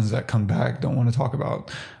most of the ones that come back don't want to talk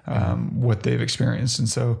about what they've experienced. And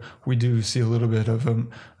so we do see a little bit of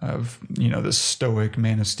this stoic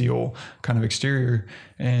Man of Steel kind of exterior,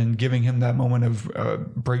 and giving him that moment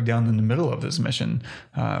of breakdown in the middle of his mission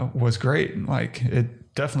was great. Like,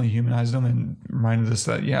 it definitely humanized him and reminded us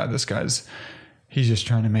that, he's just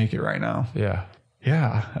trying to make it right now. Yeah.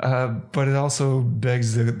 Yeah. But it also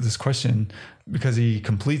begs this question, because he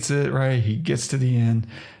completes it, right? He gets to the end,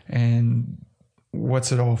 and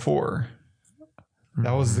what's it all for?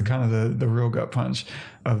 That was the kind of the real gut punch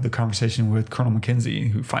of the conversation with Colonel Mackenzie,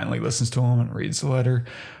 who finally listens to him and reads the letter.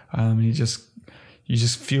 And you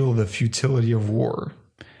just feel the futility of war.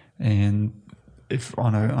 And if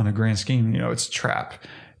on a grand scheme, it's a trap,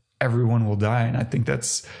 everyone will die. And I think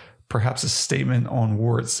that's perhaps a statement on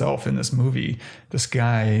war itself in this movie. This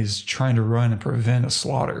guy is trying to run and prevent a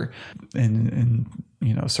slaughter. And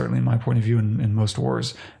certainly in my point of view, in most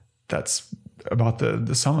wars, that's about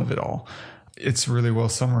the sum of it all. It's really well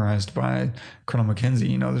summarized by Colonel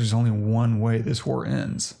Mackenzie. There's only one way this war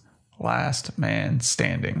ends: last man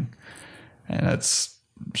standing. And that's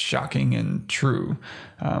shocking and true.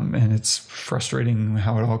 And it's frustrating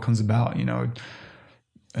how it all comes about,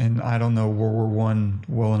 and I don't know World War I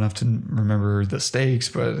well enough to remember the stakes,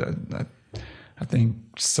 but I think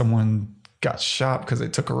someone got shot because they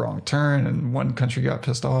took a wrong turn, and one country got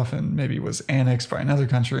pissed off and maybe was annexed by another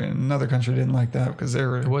country, and another country didn't like that because they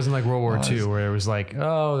were. It wasn't like World War II where it was like,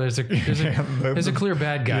 oh, there's a clear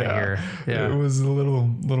bad guy here. Yeah, it was a little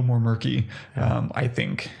more murky. I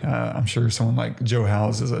think. I'm sure someone like Joe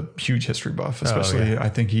Howes is a huge history buff, especially. I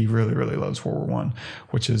think he really, really loves World War I,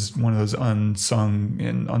 which is one of those unsung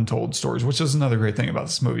and untold stories. Which is another great thing about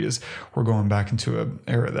this movie, is we're going back into an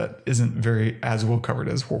era that isn't very as well covered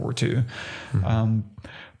as World War II.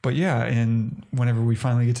 But yeah, and whenever we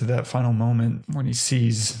finally get to that final moment when he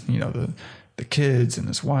sees, the kids and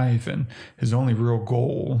his wife, and his only real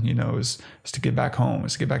goal, is to get back home,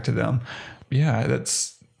 is to get back to them. Yeah,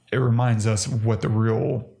 it reminds us of what the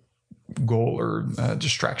real goal or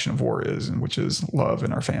distraction of war is, and which is love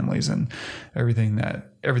and our families and everything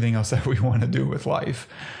else that we want to do with life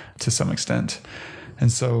to some extent.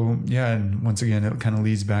 And so, yeah, and once again, it kind of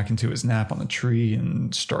leads back into his nap on the tree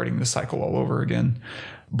and starting the cycle all over again.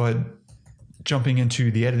 But jumping into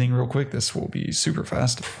the editing real quick, this will be super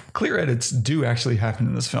fast. Clear edits do actually happen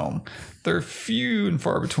in this film. They're few and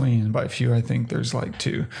far between. By few, I think there's like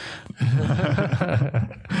 2.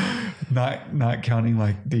 Not counting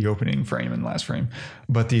like the opening frame and last frame.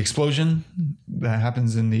 But the explosion that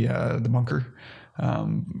happens in the bunker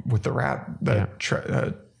with the rat that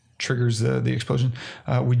triggers the explosion.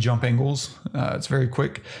 We jump angles. It's very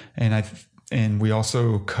quick. And we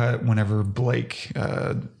also cut whenever Blake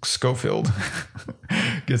Schofield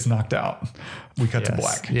gets knocked out. We cut to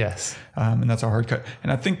black. Yes. And that's a hard cut.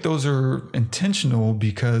 And I think those are intentional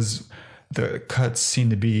because the cuts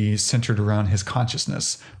seem to be centered around his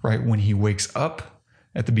consciousness, right? When he wakes up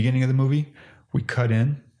at the beginning of the movie, we cut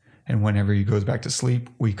in. And whenever he goes back to sleep,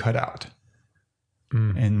 we cut out.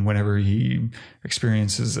 And whenever he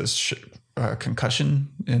experiences this concussion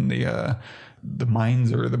in the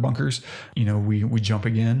mines or the bunkers, we jump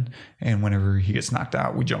again. And whenever he gets knocked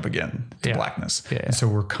out, we jump again to blackness. Yeah. And so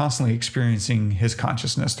we're constantly experiencing his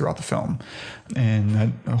consciousness throughout the film.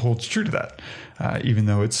 And that holds true to that, even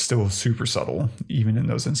though it's still super subtle, even in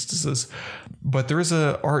those instances. But there is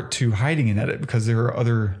an art to hiding an edit, because there are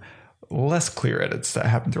other less clear edits that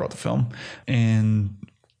happen throughout the film. And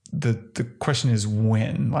the question is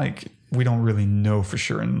when. Like, we don't really know for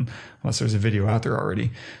sure unless there's a video out there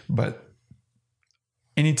already. But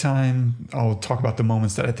anytime, I'll talk about the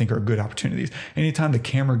moments that I think are good opportunities. Anytime the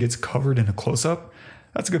camera gets covered in a close-up,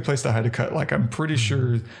 that's a good place to hide a cut. Like, I'm pretty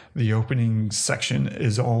sure the opening section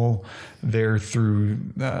is all there through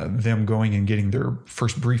them going and getting their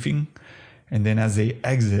first briefing. And then as they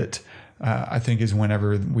exit, I think is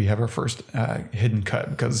whenever we have our first hidden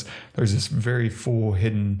cut, because there's this very full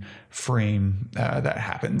hidden frame that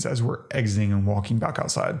happens as we're exiting and walking back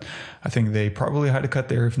outside. I think they probably had a cut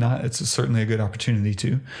there. If not, it's certainly a good opportunity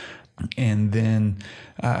too. And then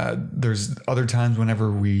there's other times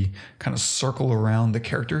whenever we kind of circle around the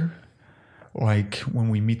character, like when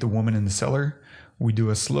we meet the woman in the cellar, we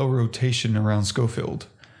do a slow rotation around Schofield.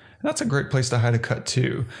 And that's a great place to hide a cut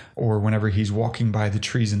too. Or whenever he's walking by the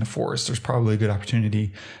trees in the forest, there's probably a good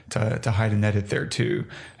opportunity to hide an edit there too,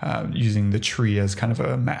 using the tree as kind of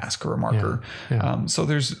a mask or a marker. So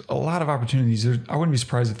there's a lot of opportunities. I wouldn't be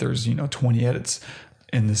surprised if there's 20 edits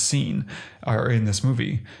in this scene or in this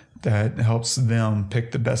movie that helps them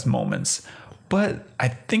pick the best moments. But I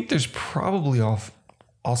think there's probably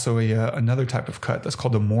also another type of cut that's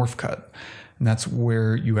called a morph cut. And that's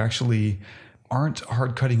where you actually aren't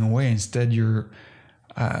hard cutting away. Instead, you're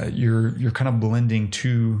kind of blending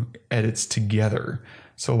two edits together.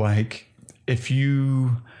 So like if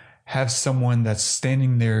you have someone that's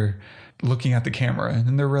standing there looking at the camera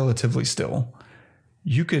and they're relatively still,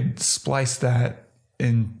 you could splice that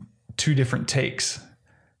in two different takes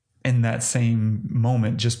in that same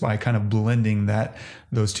moment just by kind of blending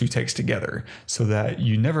those two takes together, so that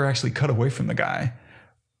you never actually cut away from the guy,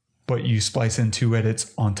 but you splice in two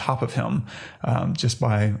edits on top of him, just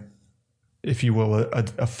by, if you will,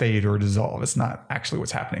 a fade or a dissolve. It's not actually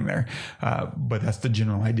what's happening there, but that's the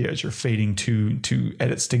general idea, is you're fading two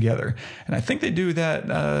edits together. And I think they do that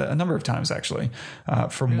a number of times, actually,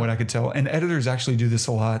 from what I could tell. And editors actually do this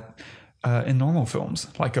a lot in normal films.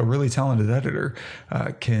 Like a really talented editor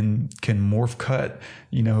can morph cut,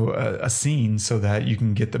 a scene so that you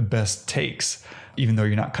can get the best takes, even though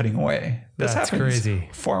you're not cutting away. This happens crazy.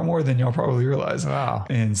 Far more than y'all probably realize. Wow.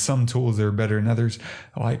 And some tools are better than others.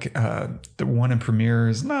 Like the one in Premiere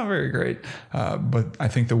is not very great, but I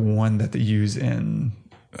think the one that they use in,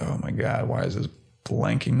 oh my God, why is this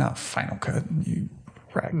blanking? Not Final Cut. You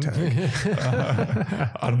ragtag.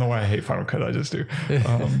 I don't know why I hate Final Cut. I just do.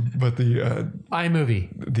 But the iMovie,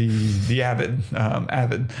 the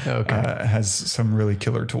Avid has some really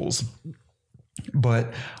killer tools.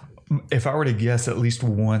 But if I were to guess, at least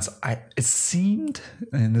once, it seemed,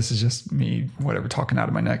 and this is just me, whatever, talking out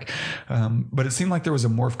of my neck, but it seemed like there was a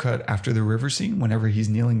morph cut after the river scene, whenever he's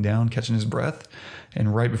kneeling down, catching his breath,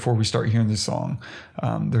 and right before we start hearing this song,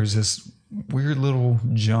 there's this weird little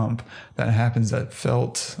jump that happens that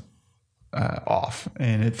felt off,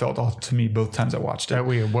 and it felt off to me both times I watched it. At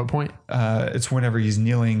what point? It's whenever he's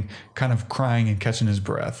kneeling, kind of crying and catching his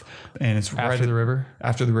breath, and it's after the river.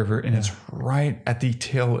 After the river, and it's right at the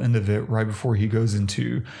tail end of it, right before he goes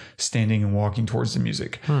into standing and walking towards the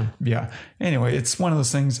music. Yeah. Anyway, it's one of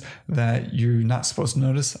those things that you're not supposed to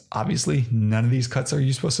notice. Obviously, none of these cuts are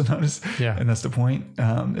you supposed to notice. Yeah. And that's the point,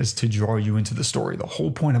 is to draw you into the story. The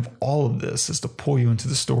whole point of all of this is to pull you into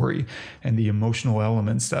the story and the emotional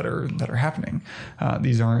elements that are happening.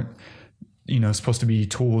 These aren't, supposed to be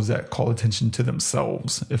tools that call attention to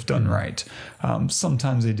themselves if done right.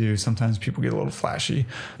 Sometimes they do. Sometimes people get a little flashy,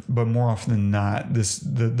 but more often than not,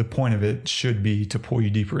 the point of it should be to pull you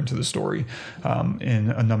deeper into the story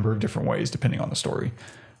in a number of different ways, depending on the story.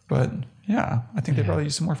 But yeah, I think they probably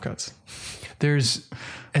use some morph cuts.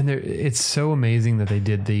 It's so amazing that they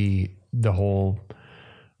did the whole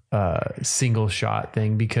single shot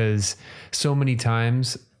thing, because so many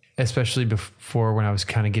times, especially before, when I was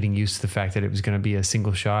kind of getting used to the fact that it was going to be a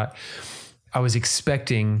single shot, I was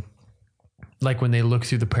expecting, like when they look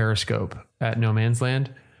through the periscope at No Man's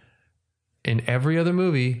Land, in every other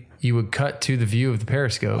movie, you would cut to the view of the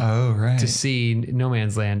periscope to see No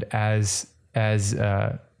Man's Land as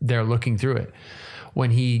they're looking through it.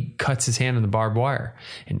 When he cuts his hand on the barbed wire,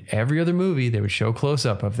 in every other movie, they would show close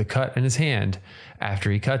up of the cut in his hand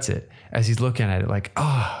after he cuts it, as he's looking at it like,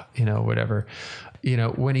 whatever.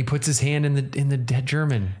 When he puts his hand in the dead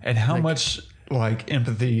German. And how much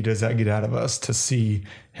empathy does that get out of us to see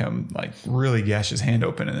him really gash his hand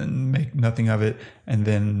open and then make nothing of it, and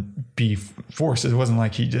then be forced? It wasn't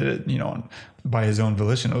like he did it, by his own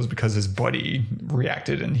volition. It was because his buddy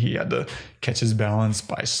reacted, and he had to catch his balance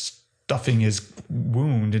by stuffing his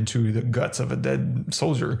wound into the guts of a dead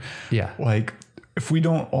soldier. Yeah. If we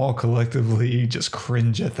don't all collectively just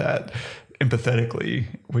cringe at that empathetically,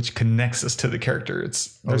 which connects us to the character,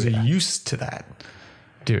 there's a use to that.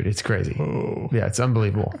 Dude, it's crazy. Oh. Yeah, it's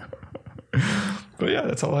unbelievable. But yeah,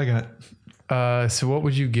 that's all I got. So what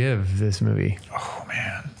would you give this movie? Oh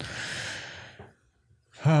man.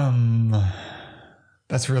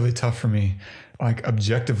 That's really tough for me.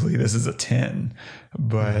 Objectively, this is a 10,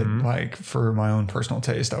 but for my own personal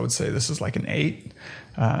taste, I would say this is an 8,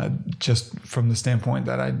 just from the standpoint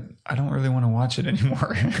that I don't really want to watch it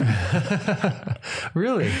anymore.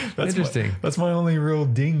 Really? That's interesting. That's my only real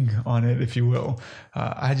ding on it, if you will.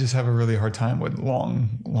 I just have a really hard time with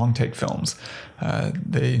long take films.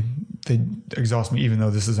 They exhaust me, even though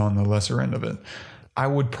this is on the lesser end of it. I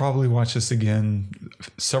would probably watch this again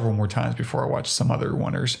several more times before I watch some other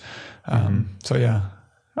wonders. So yeah,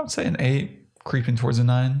 I would say an 8, creeping towards a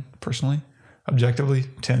 9, personally. Objectively,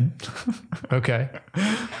 10. Okay.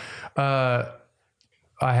 I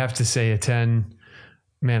have to say a 10.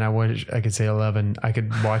 Man, I wish I could say 11. I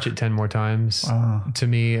could watch it 10 more times. To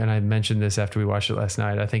me, and I mentioned this after we watched it last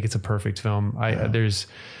night, I think it's a perfect film.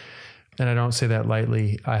 And I don't say that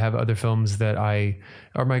lightly. I have other films that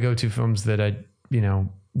are my go-to films that I,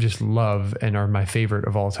 just love and are my favorite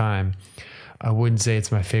of all time. I wouldn't say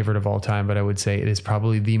it's my favorite of all time, but I would say it is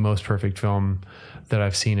probably the most perfect film that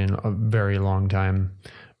I've seen in a very long time.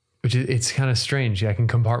 It's kind of strange. I can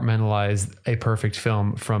compartmentalize a perfect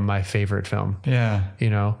film from my favorite film. Yeah.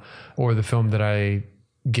 Or the film that I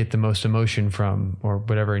get the most emotion from or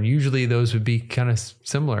whatever. And usually those would be kind of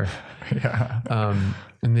similar. Yeah.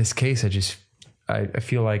 In this case, I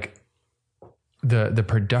feel like the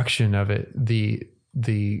production of it,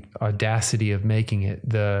 the audacity of making it,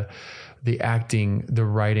 the acting, the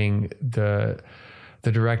writing, the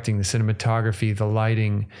directing, the cinematography, the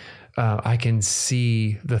lighting, I can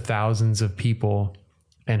see the thousands of people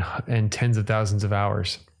and tens of thousands of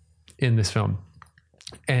hours in this film.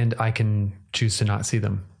 And I can choose to not see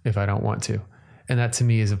them if I don't want to. And that to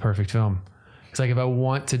me is a perfect film. It's like if I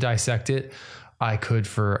want to dissect it, I could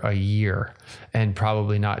for a year and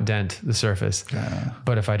probably not dent the surface. Yeah.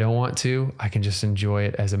 But if I don't want to, I can just enjoy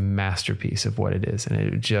it as a masterpiece of what it is. And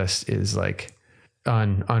it just is like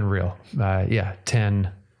unreal.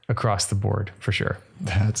 10 across the board for sure.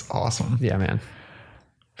 That's awesome. Yeah, man.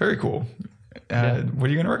 Very cool. What are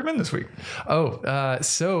you going to recommend this week?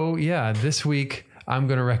 This week I'm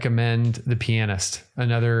going to recommend The Pianist,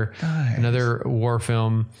 another war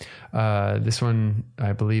film. This one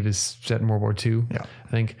I believe is set in World War II. Yeah. I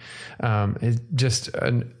think it's just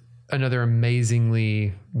another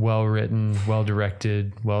amazingly well written, well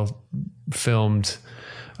directed, well filmed,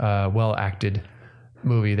 well acted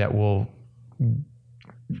movie that will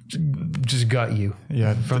just gut you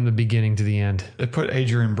from the beginning to the end. It put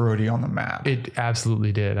Adrian Brody on the map. It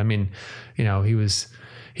absolutely did. I mean,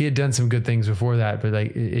 he had done some good things before that, but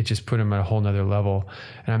like it just put him at a whole nother level.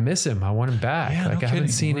 And I miss him. I want him back. Yeah, I haven't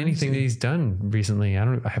seen anything that he's done recently. I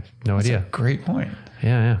have no idea. That's a great point.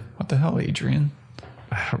 Yeah. What the hell, Adrian?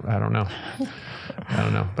 I don't know.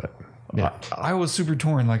 But yeah. I was super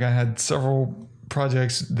torn. Like I had several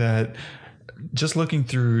projects that just looking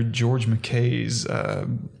through George McKay's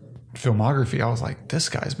filmography, I was like, this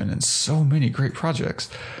guy's been in so many great projects.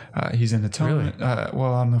 He's in Atonement. Really? I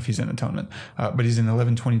don't know if he's in Atonement, but he's in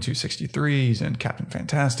 11/22/63. He's in Captain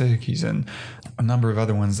Fantastic. He's in a number of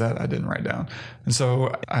other ones that I didn't write down. And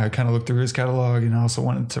so I kind of looked through his catalog, and I also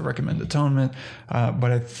wanted to recommend Atonement.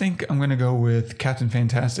 But I think I'm going to go with Captain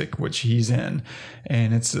Fantastic, which he's in.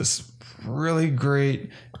 And it's this really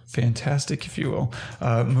great, fantastic, if you will,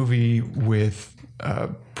 movie with a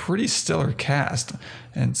pretty stellar cast.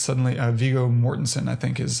 And suddenly Viggo Mortensen, I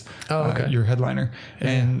think, is your headliner. Yeah.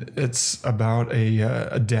 And it's about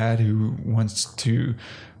a dad who wants to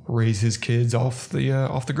raise his kids off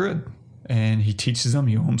the grid. And he teaches them,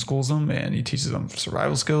 he homeschools them, and he teaches them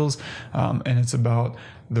survival skills. And it's about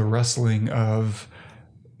the wrestling of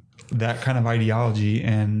that kind of ideology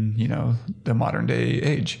and, the modern day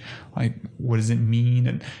age. Like, what does it mean?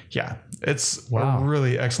 And it's a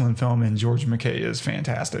really excellent film, and George McKay is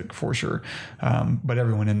fantastic for sure. But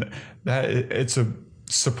everyone in that, it's a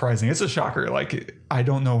shocker. Like, I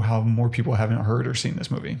don't know how more people haven't heard or seen this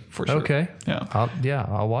movie for sure. Okay. Yeah.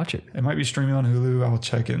 I'll watch it. It might be streaming on Hulu. I'll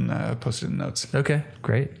check and post it in notes. Okay,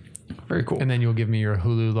 great. Very cool. And then you'll give me your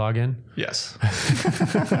Hulu login? Yes.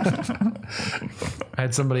 I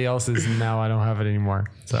had somebody else's, and now I don't have it anymore.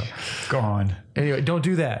 So gone. Anyway, don't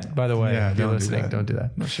do that, by the way. Yeah, if you're listening, don't do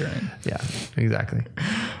that. No sharing. Yeah, exactly.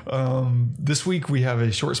 This week we have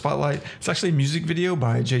a short spotlight. It's actually a music video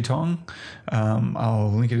by Jay Tong.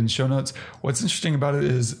 I'll link it in the show notes. What's interesting about it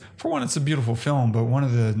is, for one, it's a beautiful film, but one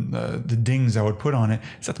of the dings I would put on it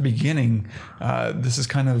is at the beginning. This is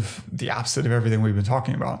kind of the opposite of everything we've been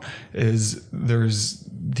talking about. Is there's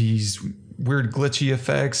these weird glitchy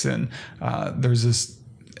effects, and there's this.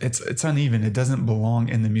 It's uneven. It doesn't belong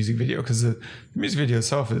in the music video because the music video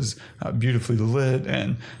itself is beautifully lit,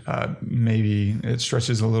 and maybe it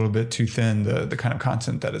stretches a little bit too thin the kind of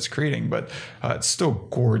content that it's creating, but it's still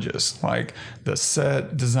gorgeous. Like the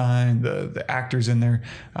set design, the actors in there,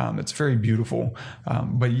 it's very beautiful.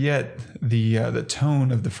 But yet the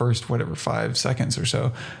tone of the first 5 seconds or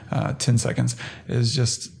so, 10 seconds is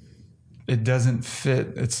just. It doesn't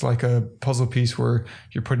fit. It's like a puzzle piece where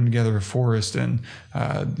you're putting together a forest, and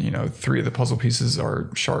 3 of the puzzle pieces are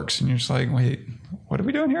sharks, and you're just like, wait, what are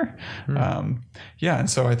we doing here? And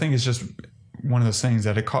so I think it's just one of those things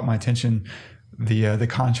that it caught my attention. The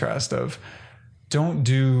contrast of don't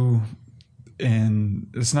do And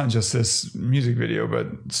it's not just this music video, but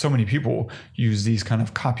so many people use these kind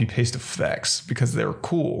of copy paste effects because they're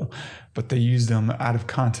cool, but they use them out of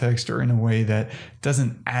context or in a way that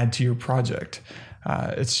doesn't add to your project.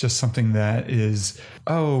 It's just something that is,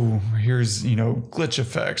 here's, glitch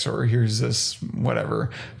effects, or here's this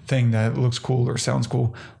whatever thing that looks cool or sounds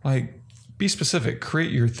cool. Like, be specific,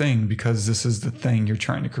 create your thing because this is the thing you're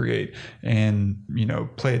trying to create, and,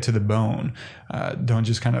 play it to the bone. Don't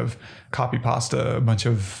just kind of copy pasta a bunch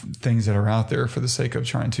of things that are out there for the sake of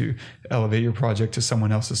trying to elevate your project to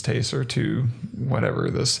someone else's taste or to whatever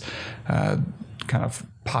this kind of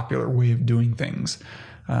popular way of doing things.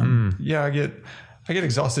 Yeah, I get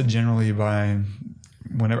exhausted generally by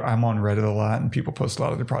whenever I'm on Reddit a lot and people post a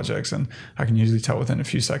lot of their projects, and I can usually tell within a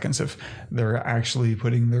few seconds if they're actually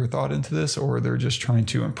putting their thought into this or they're just trying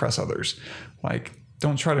to impress others. Like,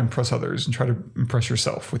 don't try to impress others, and try to impress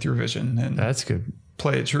yourself with your vision. And that's good.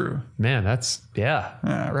 Play it true. Man,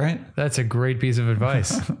 right? That's a great piece of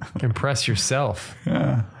advice. Impress yourself.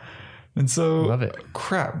 Yeah. And so, love it.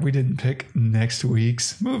 Crap, we didn't pick next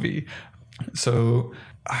week's movie. So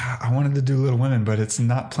I wanted to do Little Women, but it's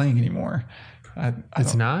not playing anymore.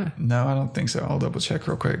 It's not? No, I don't think so. I'll double check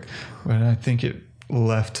real quick. But I think it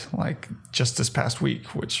left like just this past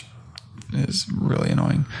week, which is really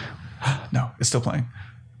annoying. No, it's still playing.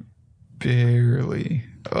 Barely.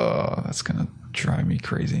 Oh, that's going to drive me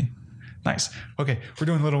crazy. Nice. Okay, we're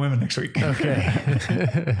doing Little Women next week. Okay. I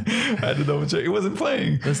had to double check. It wasn't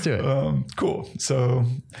playing. Let's do it. Cool. So,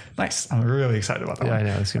 nice. I'm really excited about that one. I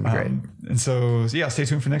know. It's going to be great. And so, stay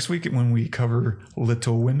tuned for next week when we cover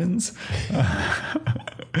Little Women's.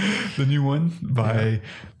 The new one by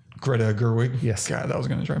Greta Gerwig. Yes. God, that was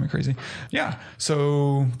going to drive me crazy. Yeah.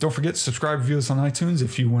 So don't forget, subscribe, review us on iTunes.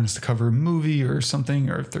 If you want us to cover a movie or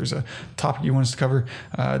something, or if there's a topic you want us to cover,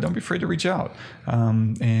 don't be afraid to reach out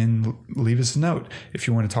and leave us a note. If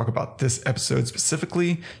you want to talk about this episode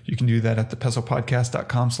specifically, you can do that at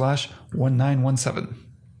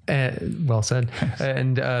thepestlepodcast.com/1917. Well said.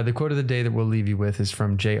 And the quote of the day that we'll leave you with is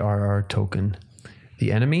from J.R.R. Tolkien.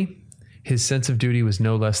 The enemy, his sense of duty was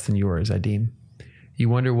no less than yours, I deem. You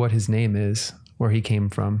wonder what his name is, where he came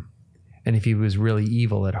from, and if he was really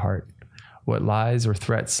evil at heart, what lies or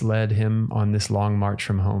threats led him on this long march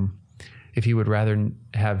from home. If he would rather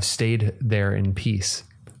have stayed there in peace,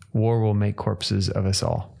 war will make corpses of us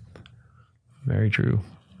all. Very true.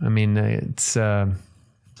 I mean, it's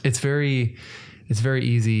very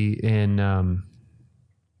easy in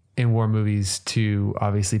war movies to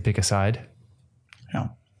obviously pick a side. Yeah.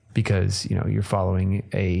 Because, you're following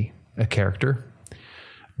a character.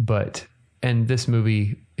 But, and this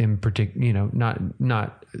movie in particular, not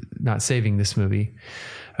saving this movie.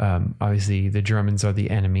 Obviously the Germans are the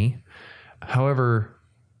enemy. However,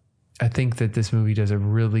 I think that this movie does a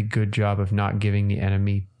really good job of not giving the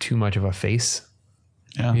enemy too much of a face.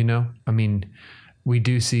 Yeah. I mean, we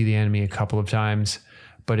do see the enemy a couple of times,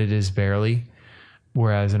 but it is barely.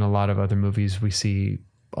 Whereas in a lot of other movies, we see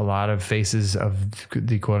a lot of faces of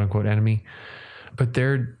the quote unquote enemy, but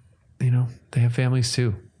they're, they have families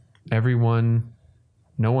too.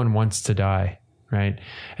 No one wants to die. Right.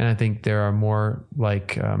 And I think there are more,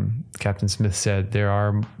 like Captain Smith said, there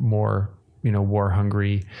are more, war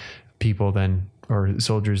hungry people or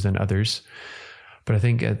soldiers than others. But I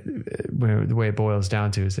think the way it boils down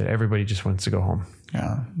to is that everybody just wants to go home.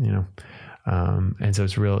 Yeah. And so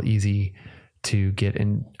it's real easy to get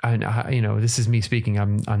in. This is me speaking.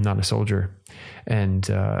 I'm not a soldier, and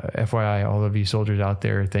FYI, all of you soldiers out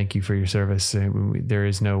there, thank you for your service. There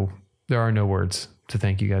are no words to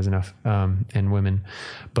thank you guys enough, and women,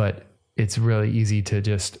 but it's really easy to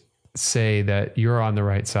just say that you're on the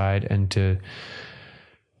right side and to,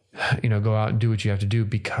 go out and do what you have to do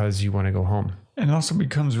because you want to go home. And it also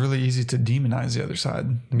becomes really easy to demonize the other side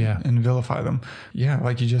and vilify them. Yeah,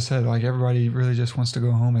 like you just said, like everybody really just wants to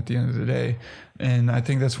go home at the end of the day. And I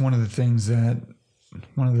think that's one of the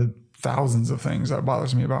thousands of things that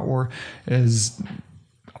bothers me about war is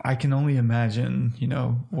I can only imagine,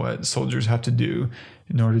 what soldiers have to do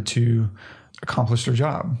in order to accomplish their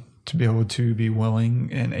job, to be able to be willing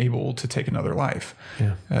and able to take another life.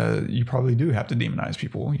 Yeah. You probably do have to demonize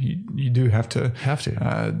people. You do have to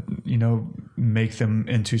make them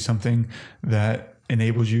into something that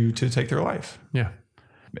enables you to take their life. Yeah.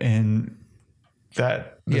 And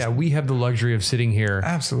we have the luxury of sitting here.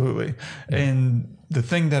 Absolutely. And the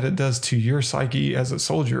thing that it does to your psyche as a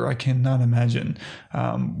soldier, I cannot imagine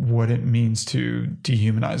what it means to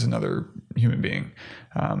dehumanize another human being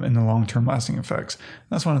and the long-term lasting effects.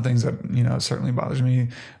 That's one of the things that, certainly bothers me,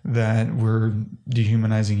 that we're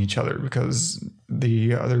dehumanizing each other, because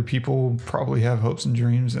the other people probably have hopes and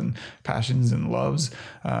dreams and passions and loves.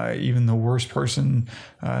 Even the worst person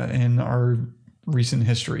in our recent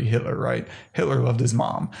history, Hitler, right? Hitler loved his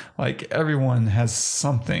mom. Like, everyone has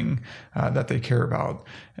something that they care about,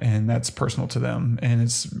 and that's personal to them. And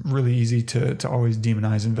it's really easy to always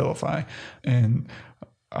demonize and vilify. And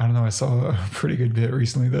I don't know, I saw a pretty good bit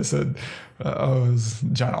recently that said, it was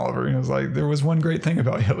John Oliver, and it was like, there was one great thing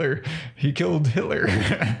about Hitler. He killed Hitler.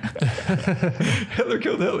 Hitler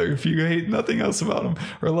killed Hitler. If you hate nothing else about him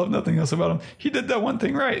or love nothing else about him, he did that one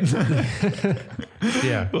thing right.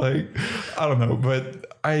 Yeah. Like, I don't know.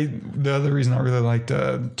 But the other reason I really liked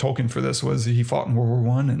Tolkien for this was he fought in World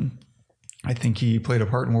War I, and I think he played a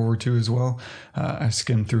part in World War II as well. I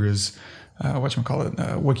skimmed through his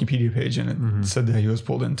Wikipedia page, and it said that he was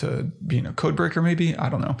pulled into being a code breaker, maybe. I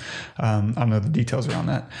don't know. I don't know the details around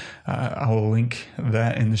that. I will link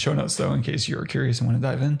that in the show notes, though, in case you're curious and want to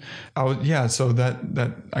dive in. So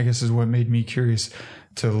that I guess is what made me curious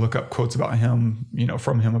to look up quotes about him,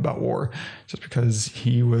 from him about war, just because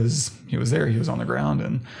he was there, he was on the ground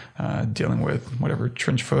and dealing with whatever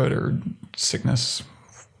trench foot or sickness,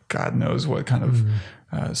 God knows what kind of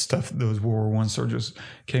stuff those World War I soldiers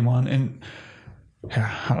came on. And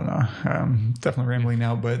I don't know, definitely rambling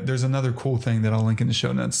now, but there's another cool thing that I'll link in the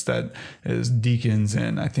show notes that is Deakins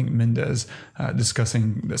and I think Mendez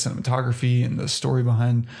discussing the cinematography and the story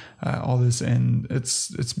behind all this. And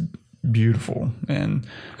it's beautiful. And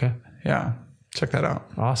check that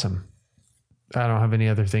out. Awesome. I don't have any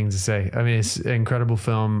other things to say. I mean, it's an incredible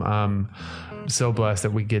film. So blessed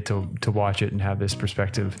that we get to watch it and have this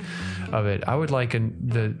perspective of it. I would like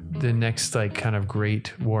the next like kind of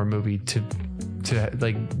great war movie to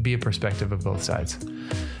like be a perspective of both sides.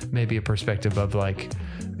 Maybe a perspective of like,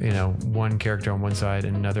 one character on one side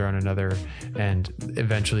and another on another, and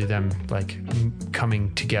eventually them like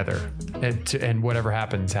coming together. And whatever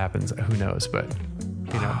happens. Who knows? But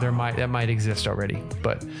that might exist already.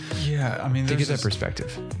 But yeah, I mean, to get that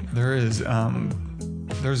perspective, there is.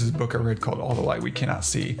 There's this book I read called All the Light We Cannot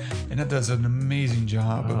See, and it does an amazing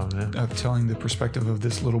job of telling the perspective of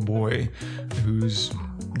this little boy who's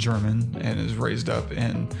German and is raised up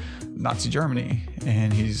in Nazi Germany,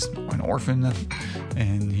 and he's an orphan,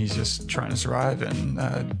 and he's just trying to survive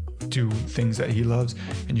and do things that he loves.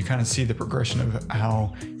 And you kind of see the progression of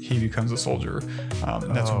how he becomes a soldier.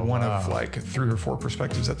 And that's one of like 3 or 4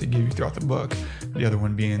 perspectives that they give you throughout the book. The other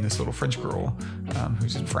one being this little French girl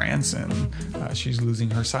who's in France, and she's losing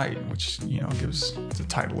her sight, which gives the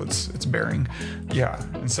title its bearing. Yeah,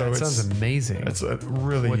 and so it sounds amazing. It's a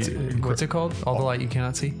really what's it called? All the Light You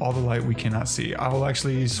Cannot See. All the Light We Cannot See. I will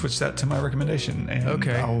actually switch that to my recommendation, and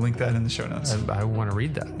I'll link that in the show notes. I want to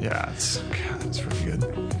read that. Yeah, it's really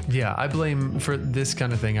good. Yeah, I blame for this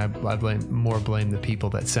kind of thing. I blame the people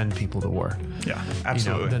that send people to war. Yeah,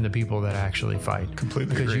 absolutely. Than the people that actually fight.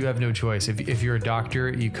 Completely because agree. You have no choice. If you're a doctor,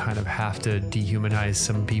 you kind of have to dehumanize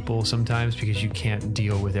some people sometimes because you can't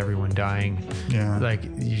deal with everyone dying. Yeah, like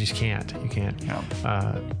you just can't. You can't.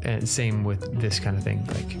 Yeah. And same with this kind of thing.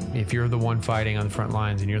 Like if you're the one fighting on the front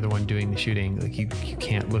lines and you're the one doing the shooting, like you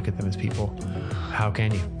can't look at them as people. How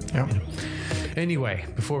can you? Yeah. Anyway,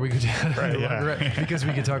 before we go down, because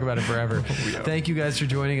we could talk about it forever. Thank you guys for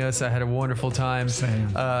joining us. I had a wonderful time. Same.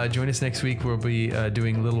 Join us next week. We'll be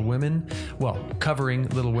doing Little Women. Well, covering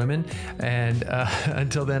Little Women. And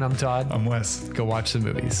until then, I'm Todd. I'm Wes. Go watch the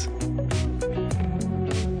movies.